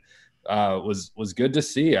into it was good to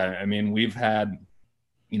see. We've had,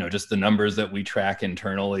 just the numbers that we track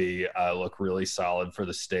internally look really solid for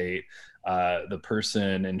the state. The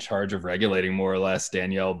person in charge of regulating, more or less,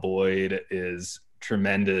 Danielle Boyd, is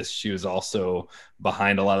tremendous. She was also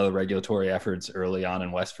behind a lot of the regulatory efforts early on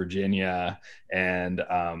in West Virginia, and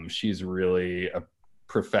she's really a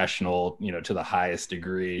professional, to the highest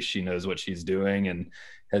degree. She knows what she's doing and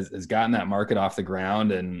has gotten that market off the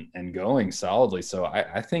ground and going solidly. So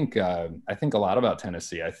I think a lot about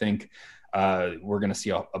Tennessee. I think we're going to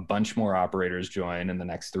see a bunch more operators join in the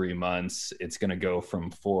next 3 months. It's going to go from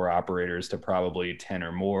 4 operators to probably 10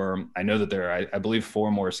 or more. I know that there are, I believe, 4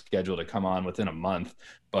 more scheduled to come on within a month,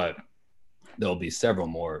 but there'll be several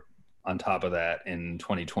more on top of that in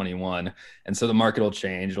 2021. And so the market will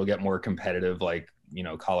change. It'll get more competitive, like,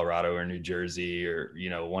 Colorado or New Jersey or,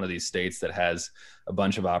 one of these states that has a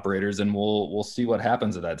bunch of operators, and we'll see what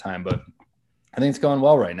happens at that time. But I think it's going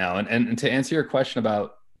well right now. And to answer your question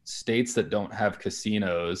about states that don't have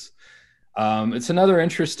casinos, it's another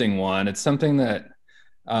interesting one. It's something that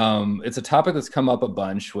it's a topic that's come up a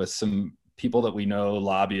bunch with some people that we know,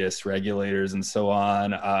 lobbyists, regulators, and so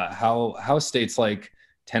on. How states like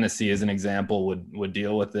Tennessee, as an example, would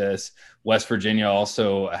deal with this. West Virginia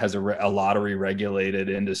also has a lottery regulated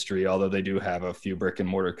industry, although they do have a few brick and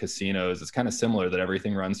mortar casinos. It's kind of similar that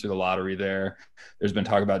everything runs through the lottery there. There's been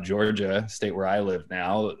talk about Georgia, state where I live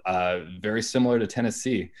now, very similar to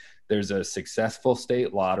Tennessee. There's a successful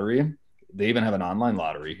state lottery. They even have an online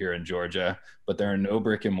lottery here in Georgia, but there are no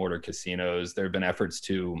brick and mortar casinos. There have been efforts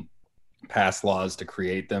to pass laws to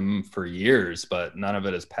create them for years, but none of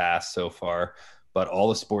it has passed so far. But all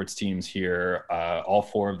the sports teams here, all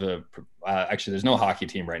 4 of the actually, there's no hockey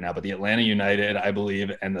team right now, but the Atlanta United, I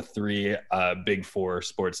believe, and the 3 big 4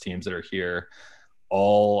 sports teams that are here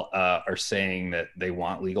all are saying that they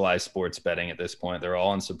want legalized sports betting at this point. They're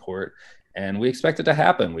all in support, and we expect it to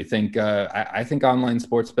happen. We think, I think online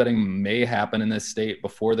sports betting may happen in this state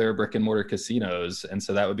before there are brick and mortar casinos. And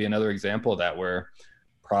so that would be another example of that, where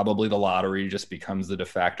probably the lottery just becomes the de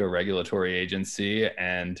facto regulatory agency,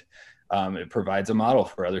 and it provides a model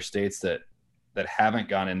for other states that haven't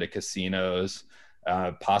gone into casinos,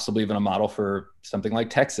 possibly even a model for something like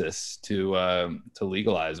Texas to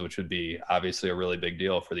legalize, which would be obviously a really big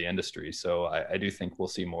deal for the industry. So I do think we'll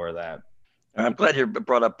see more of that. I'm glad you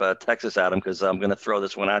brought up Texas, Adam, because I'm going to throw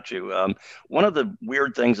this one at you. One of the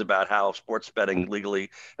weird things about how sports betting legally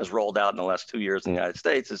has rolled out in the last 2 years in the United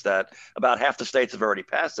States is that about half the states have already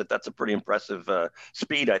passed it. That's a pretty impressive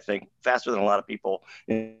speed, I think, faster than a lot of people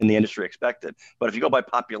in the industry expected. But if you go by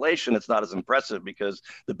population, it's not as impressive, because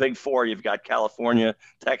the big 4, you've got California,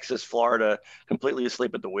 Texas, Florida, completely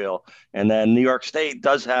asleep at the wheel. And then New York State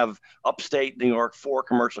does have upstate New York 4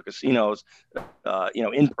 commercial casinos,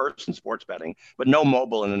 in-person sports betting, but no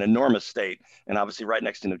mobile, in an enormous state, and obviously right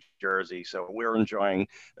next to New Jersey. So we're enjoying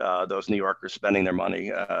those New Yorkers spending their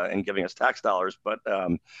money and giving us tax dollars, but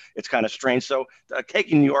it's kind of strange. So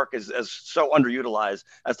taking New York is so underutilized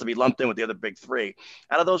as to be lumped in with the other big 3.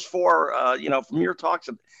 Out of those 4, from your talks,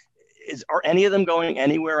 are any of them going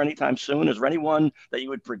anywhere anytime soon? Is there anyone that you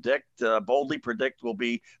would boldly predict will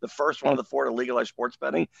be the first one of the 4 to legalize sports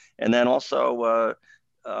betting? And then also,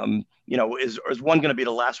 is one going to be the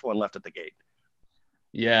last one left at the gate?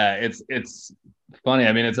 Yeah, it's funny.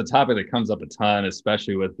 It's a topic that comes up a ton,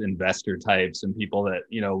 especially with investor types and people that,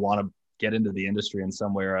 want to get into the industry in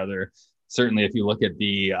some way or other. Certainly, if you look at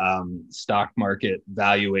the stock market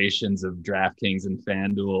valuations of DraftKings and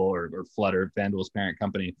FanDuel or Flutter, FanDuel's parent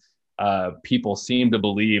company, people seem to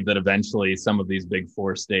believe that eventually some of these big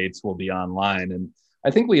four states will be online. And I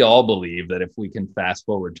think we all believe that if we can fast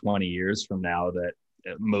forward 20 years from now, that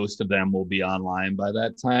most of them will be online by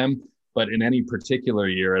that time. But in any particular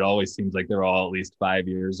year, it always seems like they're all at least 5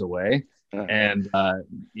 years away. And,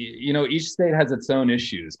 each state has its own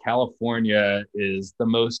issues. California is the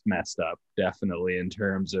most messed up, definitely, in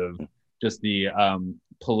terms of just the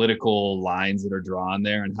political lines that are drawn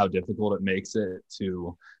there and how difficult it makes it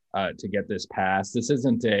to get this passed. This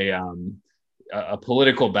isn't a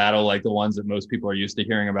political battle like the ones that most people are used to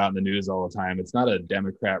hearing about in the news all the time. It's not a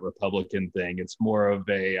Democrat-Republican thing. It's more of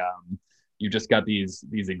you've just got these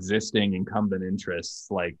existing incumbent interests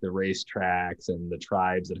like the racetracks and the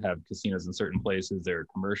tribes that have casinos in certain places. There are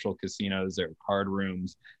commercial casinos, there are card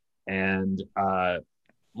rooms, and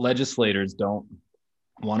legislators don't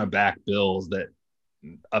want to back bills that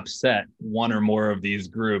upset one or more of these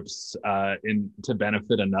groups to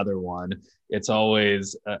benefit another one. It's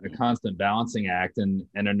always a constant balancing act, and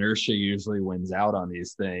inertia usually wins out on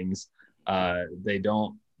these things. They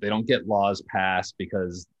don't get laws passed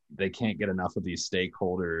because they can't get enough of these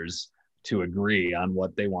stakeholders to agree on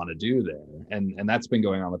what they want to do there. And that's been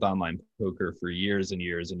going on with online poker for years and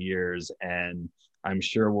years and years. And I'm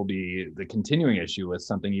sure will be the continuing issue with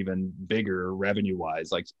something even bigger revenue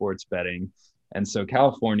wise, like sports betting. And so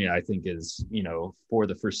California, I think, is, for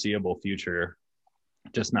the foreseeable future,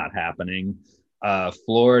 just not happening.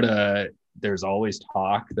 Florida, there's always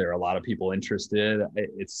talk. There are a lot of people interested.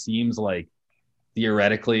 It seems like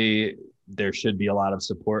theoretically there should be a lot of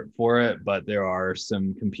support for it, but there are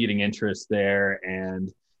some competing interests there, and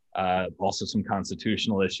also some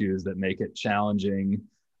constitutional issues that make it challenging.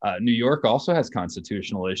 New York also has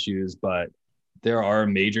constitutional issues, but there are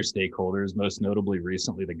major stakeholders, most notably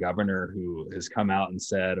recently the governor, who has come out and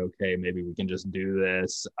said, okay, maybe we can just do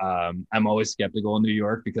this. I'm always skeptical in New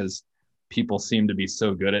York because people seem to be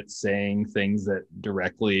so good at saying things that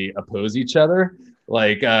directly oppose each other.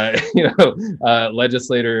 Like,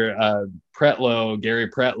 legislator Gary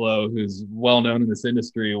Pretlow, who's well known in this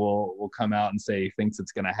industry, will come out and say he thinks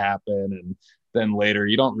it's going to happen. And then later,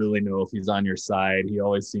 you don't really know if he's on your side. He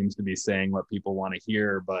always seems to be saying what people want to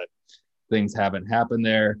hear, but things haven't happened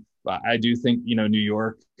there. But I do think,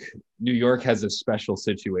 New York has a special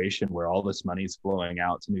situation where all this money is flowing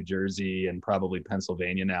out to New Jersey and probably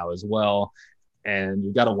Pennsylvania now as well. And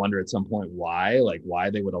you've got to wonder at some point why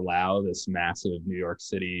they would allow this massive New York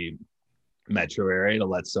City metro area to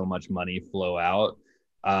let so much money flow out.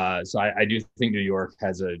 So I do think New York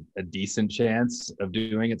has a decent chance of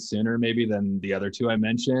doing it sooner maybe than the other two I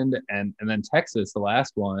mentioned. And then Texas, the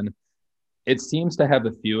last one, it seems to have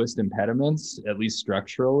the fewest impediments, at least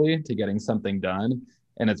structurally, to getting something done.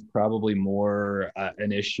 And it's probably more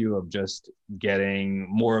an issue of just getting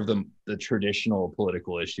more of the traditional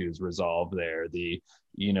political issues resolved there. The,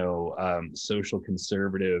 social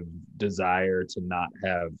conservative desire to not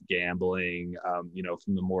have gambling,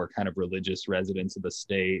 from the more kind of religious residents of the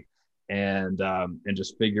state, and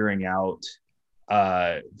just figuring out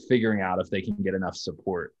if they can get enough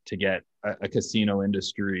support to get a casino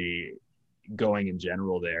industry going in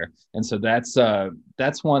general there. And so that's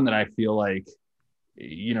one that I feel like,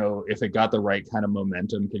 if it got the right kind of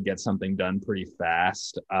momentum, could get something done pretty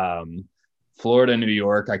fast. Florida, New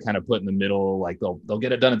York, I kind of put in the middle, like they'll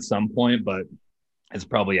get it done at some point, but it's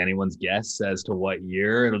probably anyone's guess as to what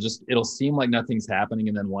year. It'll seem like nothing's happening,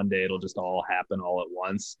 and then one day it'll just all happen all at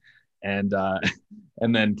once. And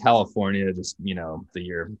then California, just the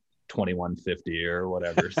year 2150 or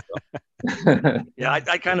whatever. So. Yeah,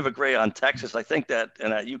 I kind of agree on Texas. I think that,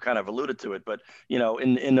 and you kind of alluded to it, but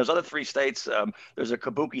in those other three states, there's a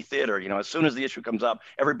kabuki theater. As soon as the issue comes up,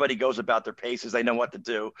 everybody goes about their paces. They know what to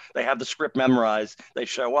do. They have the script memorized. They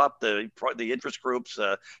show up. The interest groups,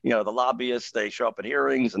 the lobbyists, they show up at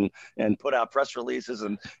hearings and put out press releases,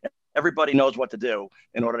 and everybody knows what to do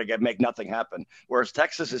in order to make nothing happen. Whereas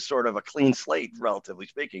Texas is sort of a clean slate, relatively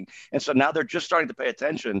speaking. And so now they're just starting to pay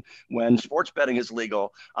attention when sports betting is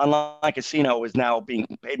legal. Online casino is now being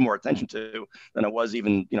paid more attention to than it was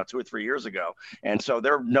even, 2 or 3 years ago. And so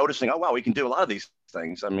they're noticing, oh, wow, we can do a lot of these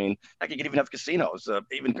things. I mean, I could even have casinos,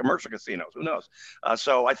 even commercial casinos. Who knows?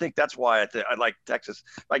 So I think that's why I like Texas.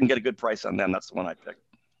 If I can get a good price on them, that's the one I pick.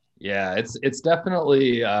 Yeah, it's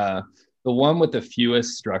definitely the one with the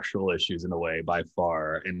fewest structural issues in a way by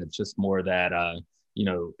far. And it's just more that,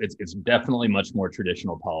 it's definitely much more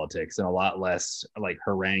traditional politics and a lot less like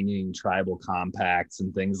haranguing tribal compacts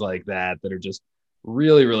and things like that are just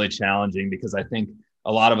really, really challenging, because I think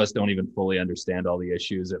a lot of us don't even fully understand all the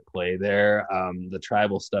issues at play there. The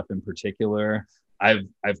tribal stuff in particular, I've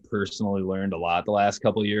personally learned a lot the last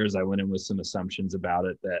couple of years. I went in with some assumptions about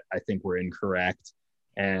it that I think were incorrect.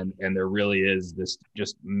 And there really is this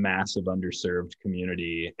just massive underserved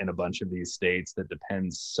community in a bunch of these states that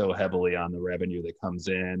depends so heavily on the revenue that comes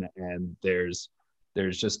in. And there's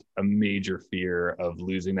just a major fear of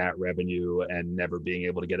losing that revenue and never being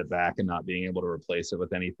able to get it back and not being able to replace it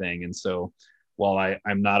with anything. And so while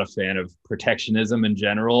I'm not a fan of protectionism in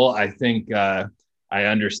general, I think I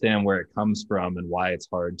understand where it comes from and why it's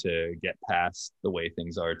hard to get past the way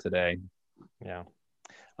things are today. Yeah.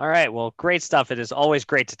 All right. Well, great stuff. It is always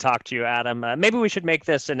great to talk to you, Adam. Maybe we should make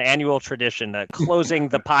this an annual tradition, closing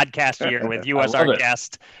the podcast year with you as our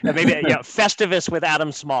guest. Maybe Festivus with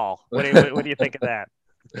Adam Small. What do you think of that?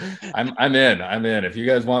 I'm in. If you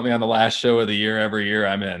guys want me on the last show of the year every year,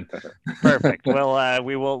 I'm in. Perfect.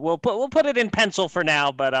 We'll put it in pencil for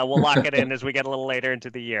now, but we'll lock it in as we get a little later into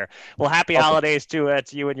the year. Well, happy holidays to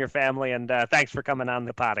you and your family, and thanks for coming on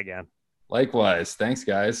the pod again. Likewise. Thanks,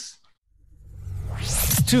 guys.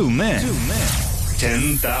 Two men.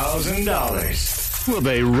 $10,000. Will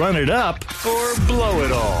they run it up or blow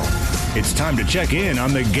it all? It's time to check in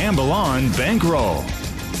on the Gamble On bankroll.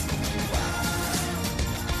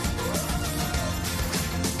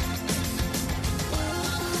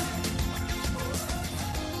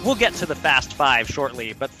 We'll get to the Fast Five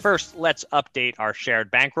shortly, but first let's update our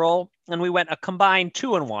shared bankroll. And we went a combined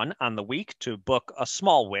 2-1 on the week to book a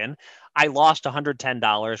small win. I lost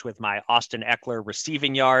 $110 with my Austin Eckler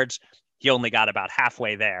receiving yards. He only got about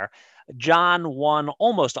halfway there. John won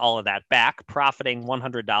almost all of that back, profiting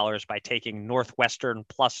 $100 by taking Northwestern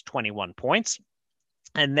plus 21 points.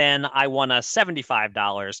 And then I won a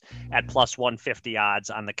 $75 at plus 150 odds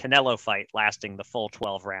on the Canelo fight lasting the full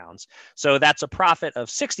 12 rounds. So that's a profit of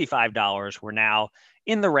 $65. We're now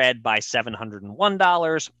in the red by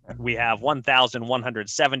 $701. We have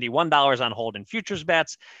 $1,171 on hold in futures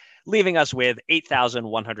bets, leaving us with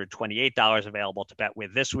 $8,128 available to bet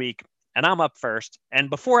with this week. And I'm up first. And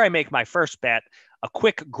before I make my first bet, a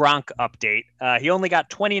quick Gronk update. He only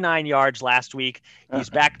got 29 yards last week.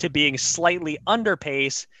 He's back to being slightly under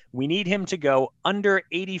pace. We need him to go under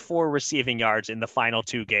 84 receiving yards in the final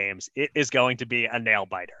two games. It is going to be a nail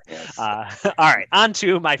biter. Yes. All right, on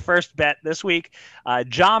to my first bet this week.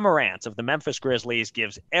 Ja Morant of the Memphis Grizzlies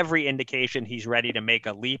gives every indication he's ready to make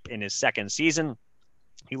a leap in his second season.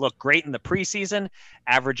 He looked great in the preseason,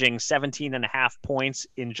 averaging 17.5 points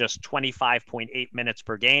in just 25.8 minutes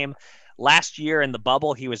per game. Last year in the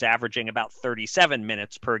bubble, he was averaging about 37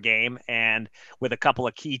 minutes per game. And with a couple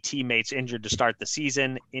of key teammates injured to start the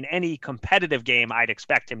season, in any competitive game, I'd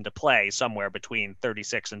expect him to play somewhere between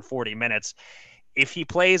 36 and 40 minutes. If he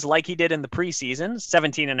plays like he did in the preseason,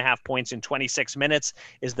 17.5 points in 26 minutes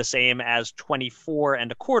is the same as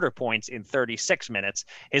 24.25 points in 36 minutes.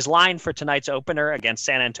 His line for tonight's opener against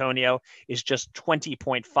San Antonio is just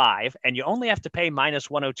 20.5, and you only have to pay minus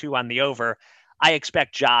 102 on the over. I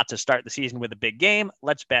expect Ja to start the season with a big game.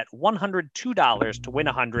 Let's bet $102 to win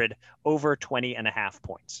 100 over 20.5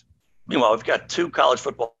 points. Meanwhile, we've got two college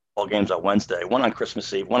football games on Wednesday, one on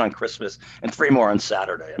Christmas Eve, one on Christmas, and three more on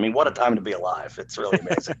Saturday. I mean, what a time to be alive. It's really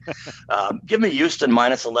amazing. Give me Houston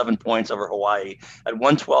minus 11 points over Hawaii at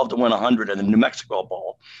 112 to win 100 in the New Mexico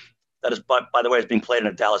Bowl. That is, by the way, it's being played in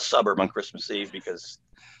a Dallas suburb on Christmas Eve because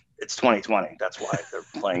it's 2020. That's why they're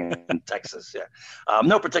playing in Texas. Yeah.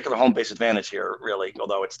 No particular home base advantage here, really,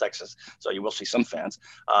 although it's Texas. So you will see some fans.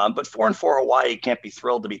 But 4-4 Hawaii can't be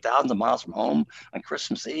thrilled to be thousands of miles from home on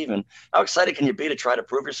Christmas Eve. And how excited can you be to try to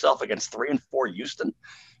prove yourself against 3-4 Houston?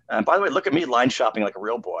 And by the way, look at me line shopping like a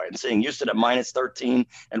real boy and seeing Houston at minus 13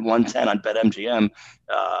 and 110 on BetMGM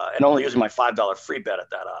and only using my $5 free bet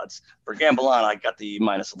at that odds. For Gamble On, I got the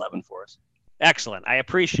minus 11 for us. Excellent. I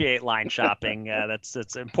appreciate line shopping.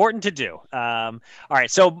 That's important to do. All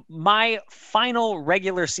right. So my final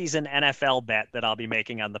regular season NFL bet that I'll be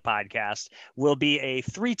making on the podcast will be a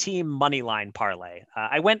 3-team money line parlay.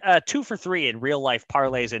 I went 2 for 3 in real life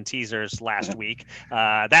parlays and teasers last week.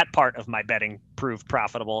 That part of my betting proved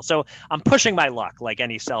profitable. So I'm pushing my luck like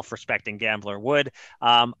any self-respecting gambler would.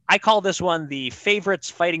 I call this one the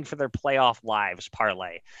favorites fighting for their playoff lives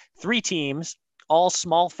parlay. 3 teams, all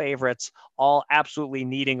small favorites, all absolutely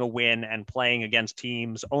needing a win and playing against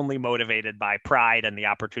teams only motivated by pride and the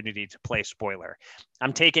opportunity to play spoiler.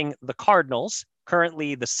 I'm taking the Cardinals,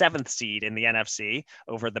 currently the 7th seed in the NFC,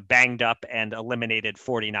 over the banged up and eliminated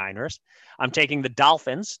 49ers. I'm taking the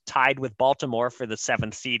Dolphins, tied with Baltimore for the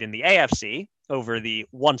 7th seed in the AFC, over the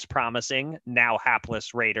once promising, now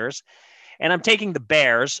hapless Raiders. And I'm taking the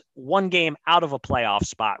Bears, one game out of a playoff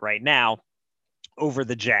spot right now, over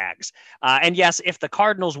the Jags. And yes, if the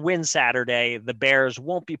Cardinals win Saturday, the Bears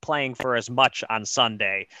won't be playing for as much on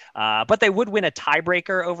Sunday, but they would win a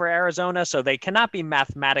tiebreaker over Arizona, so they cannot be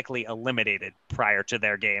mathematically eliminated prior to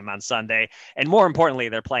their game on Sunday. And more importantly,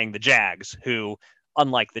 they're playing the Jags, who,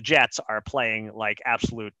 unlike the Jets, are playing like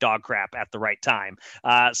absolute dog crap at the right time.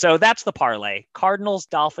 So that's the parlay. Cardinals,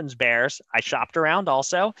 Dolphins, Bears. I shopped around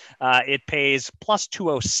also. It pays plus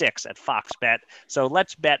 206 at Fox Bet. So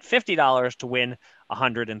let's bet $50 to win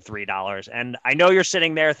 $103. And I know you're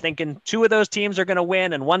sitting there thinking two of those teams are going to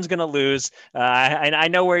win and one's going to lose. And I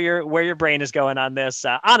know where your brain is going on this.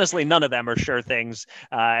 Honestly, none of them are sure things.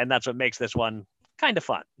 And that's what makes this one kind of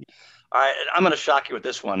fun. All right, I'm going to shock you with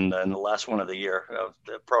this one in the last one of the year,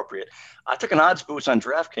 appropriate. I took an odds boost on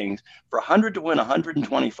DraftKings for 100 to win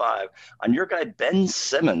 125 on your guy Ben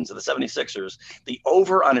Simmons of the 76ers, the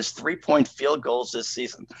over on his 3-point field goals this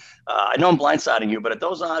season. I know I'm blindsiding you, but at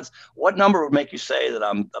those odds, what number would make you say that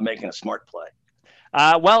I'm making a smart play?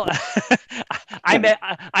 Well,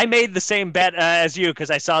 I made the same bet as you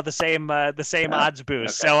because I saw the same odds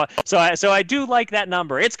boost. Okay. So I do like that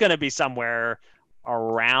number. It's going to be somewhere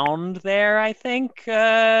around there, I think.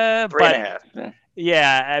 3.5.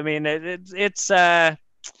 Yeah, I mean it's I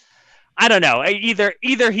don't know.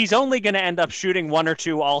 Either he's only going to end up shooting one or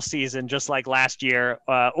two all season, just like last year,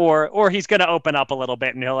 or he's going to open up a little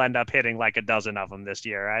bit and he'll end up hitting like a dozen of them this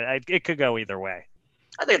year. It could go either way.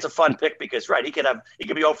 I think it's a fun pick because, right, he could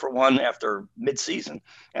be 0 for 1 after midseason,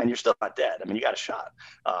 and you're still not dead. I mean, you got a shot.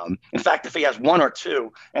 In fact, if he has 1 or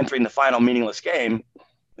 2 entering the final meaningless game,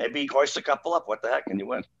 maybe hoist a couple up. What the heck? And you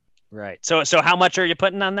win. Right. So how much are you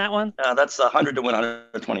putting on that one? That's 100 to win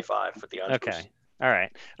 125 with the odds. Okay. Boost. All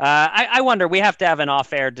right. I wonder. We have to have an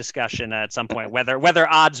off-air discussion at some point whether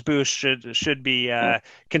odds boost should be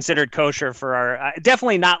considered kosher for our.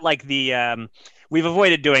 Definitely not like the. We've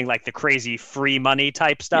avoided doing like the crazy free money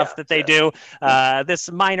type stuff that they do.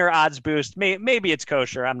 This minor odds boost, maybe it's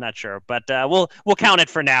kosher. I'm not sure, but we'll count it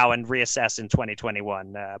for now and reassess in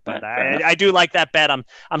 2021. But I do like that bet.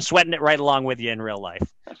 I'm sweating it right along with you in real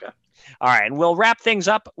life. Okay. All right, and we'll wrap things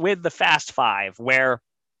up with the Fast Five, where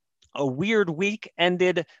a weird week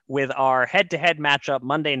ended with our head-to-head matchup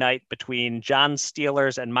Monday night between John's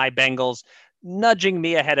Steelers and my Bengals, nudging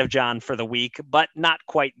me ahead of John for the week, but not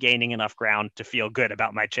quite gaining enough ground to feel good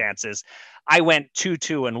about my chances. I went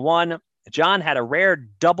 2-2-1. John had a rare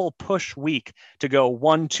double push week to go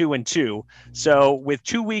 1-2-2. So with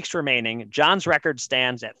 2 weeks remaining, John's record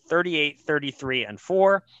stands at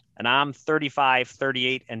 38-33-4, and I'm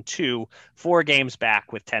 35-38-2, 4 games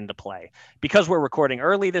back with 10 to play. Because we're recording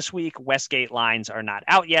early this week, Westgate lines are not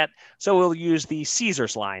out yet, so we'll use the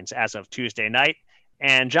Caesars lines as of Tuesday night.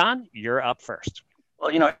 And John, you're up first.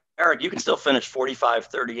 Well, Eric, you can still finish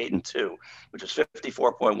 45-38-2, which is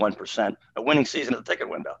 54.1%, a winning season at the ticket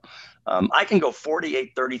window. I can go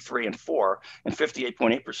 48-33-4 and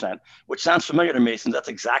 58.8%, which sounds familiar to me since that's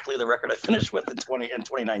exactly the record I finished with in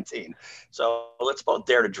 2019. So let's both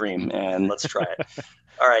dare to dream and let's try it.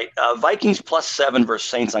 All right, Vikings +7 versus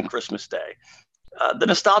Saints on Christmas Day. The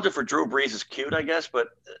nostalgia for Drew Brees is cute, I guess, but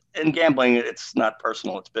in gambling, it's not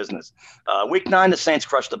personal, it's business. Week 9, the Saints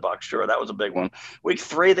crushed the Bucs. Sure, that was a big one. Week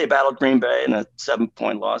 3, they battled Green Bay in a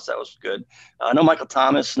 7-point loss. That was good. No Michael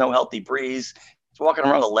Thomas, no healthy Brees. He's walking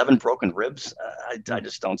around with 11 broken ribs. I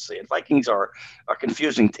just don't see it. Vikings are a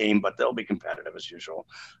confusing team, but they'll be competitive as usual.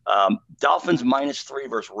 Dolphins -3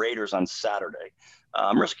 versus Raiders on Saturday.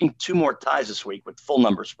 I'm risking 2 more ties this week with full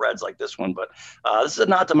number spreads like this one, but this is a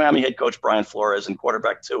nod to Miami head coach Brian Flores and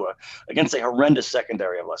quarterback Tua against a horrendous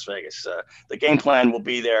secondary of Las Vegas. The game plan will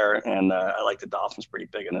be there, and I like the Dolphins pretty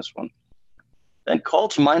big in this one. Then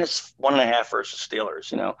Colts -1.5 versus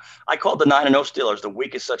Steelers. I called the 9-0 Steelers the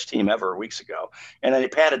weakest such team ever weeks ago, and then they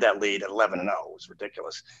padded that lead at 11-0. It was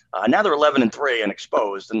ridiculous. Now they're 11-3 and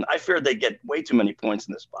exposed, and I feared they'd get way too many points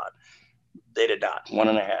in this spot. They did not,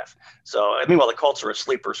 1.5. So, meanwhile, the Colts are a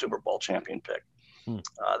sleeper Super Bowl champion pick.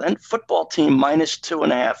 Then football team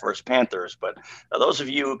 -2.5 versus Panthers. But those of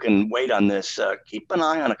you who can wait on this, keep an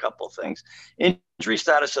eye on a couple of things. Injury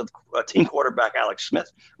status of team quarterback Alex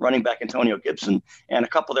Smith, running back Antonio Gibson, and a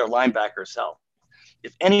couple of their linebackers' health.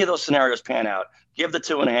 If any of those scenarios pan out, give the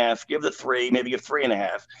 2.5, give the 3, maybe give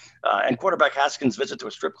 3.5. And quarterback Haskins' visit to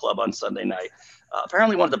a strip club on Sunday night.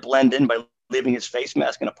 Apparently wanted to blend in by leaving his face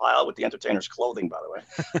mask in a pile with the entertainer's clothing, by the way,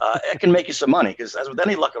 it can make you some money because, as with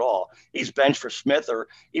any luck at all, he's benched for Smith or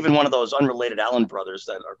even one of those unrelated Allen brothers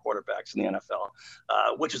that are quarterbacks in the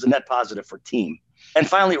NFL, which is a net positive for team. And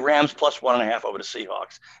finally, Rams plus 1.5 over the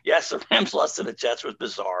Seahawks. Yes, the Rams loss to the Jets was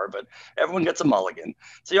bizarre, but everyone gets a mulligan.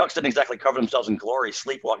 Seahawks didn't exactly cover themselves in glory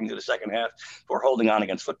sleepwalking through the second half for holding on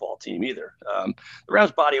against football team either. The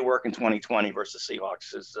Rams' body of work in 2020 versus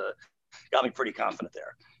Seahawks has got me pretty confident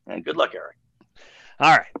there. And good luck, Eric.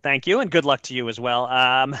 All right. Thank you. And good luck to you as well.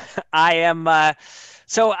 I am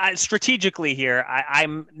strategically here,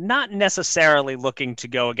 I'm not necessarily looking to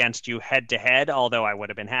go against you head to head, although I would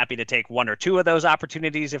have been happy to take one or two of those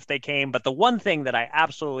opportunities if they came. But the one thing that I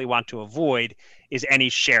absolutely want to avoid is any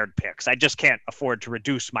shared picks. I just can't afford to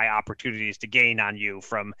reduce my opportunities to gain on you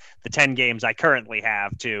from the 10 games I currently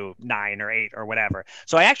have to 9 or 8 or whatever.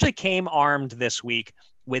 So I actually came armed this week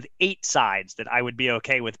with 8 sides that I would be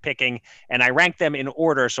okay with picking, and I ranked them in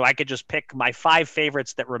order so I could just pick my 5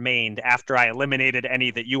 favorites that remained after I eliminated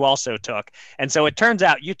any that you also took. And so it turns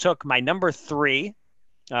out you took my number 3,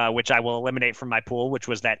 which I will eliminate from my pool, which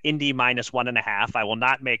was that Indy minus 1.5. I will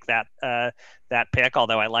not make that pick,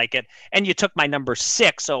 although I like it. And you took my number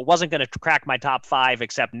 6, so it wasn't going to crack my top 5,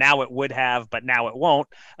 except now it would have, but now it won't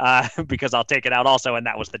because I'll take it out also, and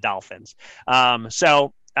that was the Dolphins.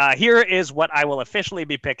 Here is what I will officially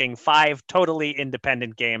be picking: 5 totally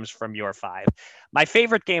independent games from your 5. My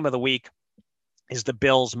favorite game of the week is the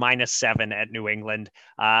Bills minus 7 at New England.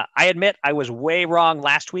 I admit I was way wrong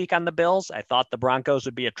last week on the Bills. I thought the Broncos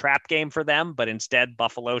would be a trap game for them, but instead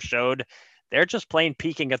Buffalo showed they're just plain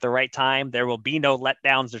peaking at the right time. There will be no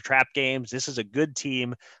letdowns or trap games. This is a good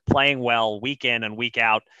team playing well week in and week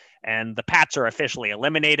out. And the Pats are officially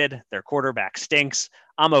eliminated. Their quarterback stinks.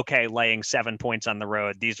 I'm okay laying 7 points on the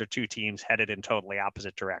road. These are 2 teams headed in totally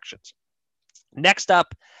opposite directions. Next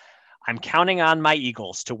up, I'm counting on my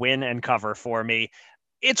Eagles to win and cover for me.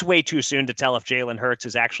 It's way too soon to tell if Jalen Hurts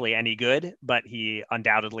is actually any good, but he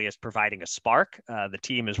undoubtedly is providing a spark. The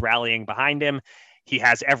team is rallying behind him. He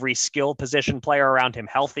has every skill position player around him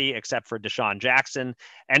healthy except for Deshaun Jackson.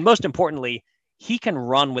 And most importantly, he can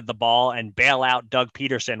run with the ball and bail out Doug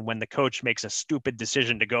Peterson when the coach makes a stupid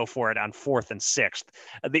decision to go for it on 4th and 6th.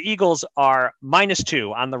 The Eagles are minus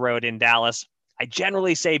 2 on the road in Dallas. I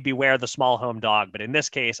generally say beware the small home dog, but in this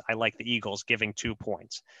case, I like the Eagles giving 2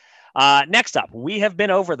 points. Next up, we have been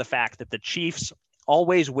over the fact that the Chiefs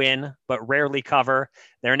always win, but rarely cover.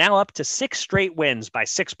 They're now up to 6 straight wins by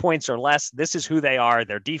 6 points or less. This is who they are.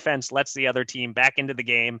 Their defense lets the other team back into the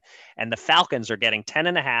game, and the Falcons are getting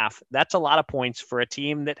 10.5. That's a lot of points for a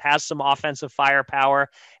team that has some offensive firepower.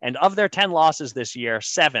 And of their 10 losses this year,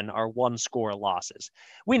 7 are 1-score losses.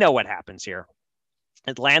 We know what happens here.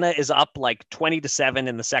 Atlanta is up like 20-7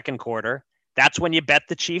 in the second quarter. That's when you bet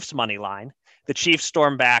the Chiefs money line. The Chiefs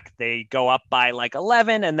storm back. They go up by like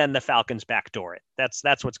 11, and then the Falcons backdoor it.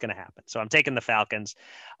 That's what's going to happen. So I'm taking the Falcons.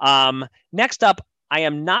 Next up, I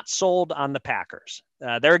am not sold on the Packers.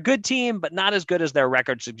 They're a good team, but not as good as their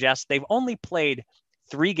record suggests. They've only played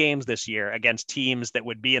 3 games this year against teams that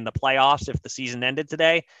would be in the playoffs if the season ended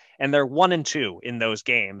today, and they're 1-2 in those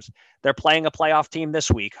games. They're playing a playoff team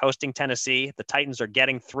this week, hosting Tennessee. The Titans are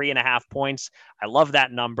getting 3.5 points. I love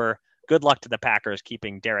that number. Good luck to the Packers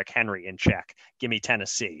keeping Derrick Henry in check. Give me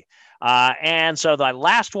Tennessee. And so the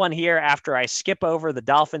last one here, after I skip over the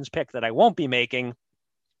Dolphins pick that I won't be making,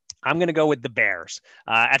 I'm going to go with the Bears.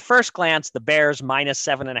 At first glance, the Bears minus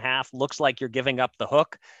 7.5 looks like you're giving up the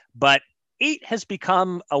hook, but 8 has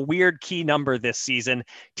become a weird key number this season.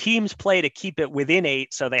 Teams play to keep it within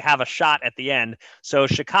 8, so they have a shot at the end. So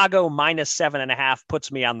Chicago minus 7.5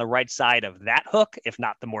 puts me on the right side of that hook, if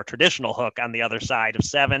not the more traditional hook on the other side of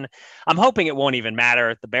 7. I'm hoping it won't even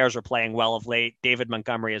matter. The Bears are playing well of late. David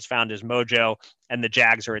Montgomery has found his mojo, and the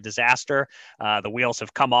Jags are a disaster. The wheels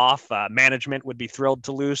have come off. Management would be thrilled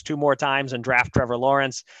to lose 2 more times and draft Trevor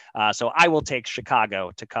Lawrence. So I will take Chicago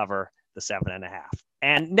to cover the 7.5.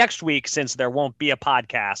 And next week, since there won't be a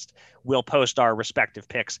podcast, we'll post our respective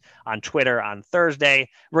picks on Twitter on Thursday,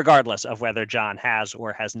 regardless of whether John has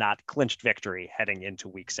or has not clinched victory heading into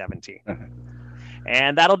week 17.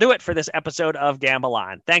 And that'll do it for this episode of Gamble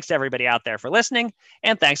On. Thanks to everybody out there for listening.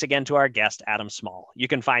 And thanks again to our guest, Adam Small. You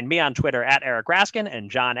can find me on Twitter at Eric Raskin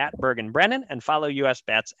and John at Bergen Brennan, and follow US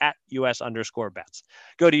Bets at US_bets.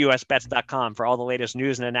 Go to usbets.com for all the latest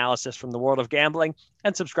news and analysis from the world of gambling,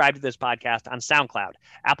 and subscribe to this podcast on SoundCloud,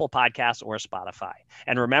 Apple Podcasts, or Spotify.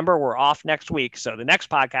 And remember, we're off next week, so the next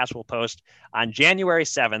podcast will post on January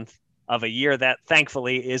 7th of a year that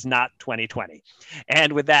thankfully is not 2020.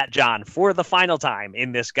 And with that, John, for the final time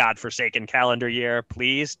in this godforsaken calendar year,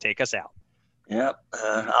 please take us out. Yep.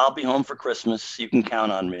 I'll be home for Christmas. You can count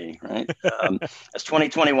on me, right? As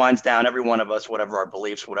 2020 winds down, every one of us, whatever our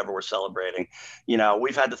beliefs, whatever we're celebrating,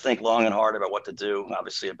 we've had to think long and hard about what to do,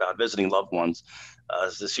 obviously, about visiting loved ones.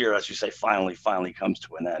 As this year, as you say, finally comes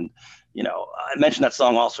to an end. I mentioned that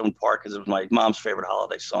song also in part because it was my mom's favorite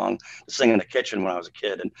holiday song to sing in the kitchen when I was a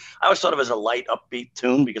kid. And I always thought of it as a light, upbeat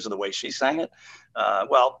tune because of the way she sang it.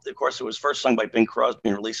 Well, of course, it was first sung by Bing Crosby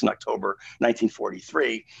and released in October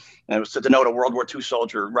 1943. And it was to denote a World War II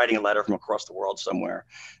soldier writing a letter from across the world somewhere.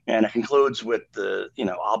 And it concludes with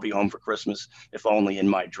I'll be home for Christmas, if only in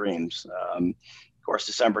my dreams. Of course,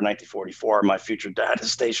 December 1944, my future dad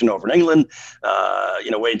is stationed over in England,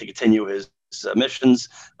 waiting to continue his missions.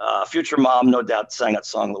 Future mom, no doubt, sang that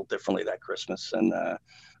song a little differently that Christmas. And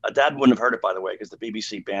Dad wouldn't have heard it, by the way, because the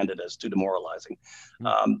BBC banned it as too demoralizing.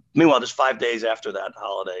 Meanwhile, just 5 days after that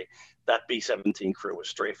holiday, that B-17 crew was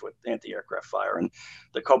strafed with anti-aircraft fire, and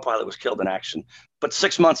the co-pilot was killed in action. But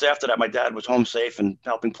 6 months after that, my dad was home safe and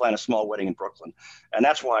helping plan a small wedding in Brooklyn. And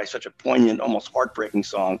that's why such a poignant, almost heartbreaking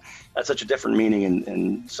song had such a different meaning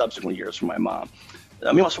in subsequent years for my mom.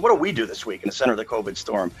 So what do we do this week in the center of the COVID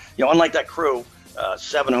storm? Unlike that crew,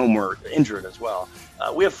 7 of whom were injured as well,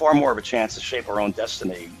 we have far more of a chance to shape our own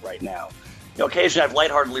destiny right now. Occasionally I've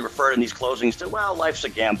lightheartedly referred in these closings to, well, life's a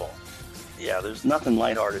gamble. Yeah, there's nothing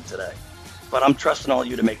lighthearted today. But I'm trusting all of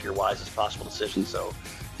you to make your wisest possible decisions. So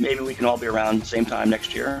maybe we can all be around the same time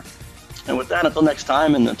next year. And with that, until next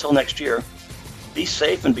time and until next year, be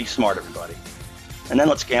safe and be smart, everybody. And then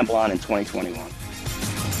let's gamble on in 2021.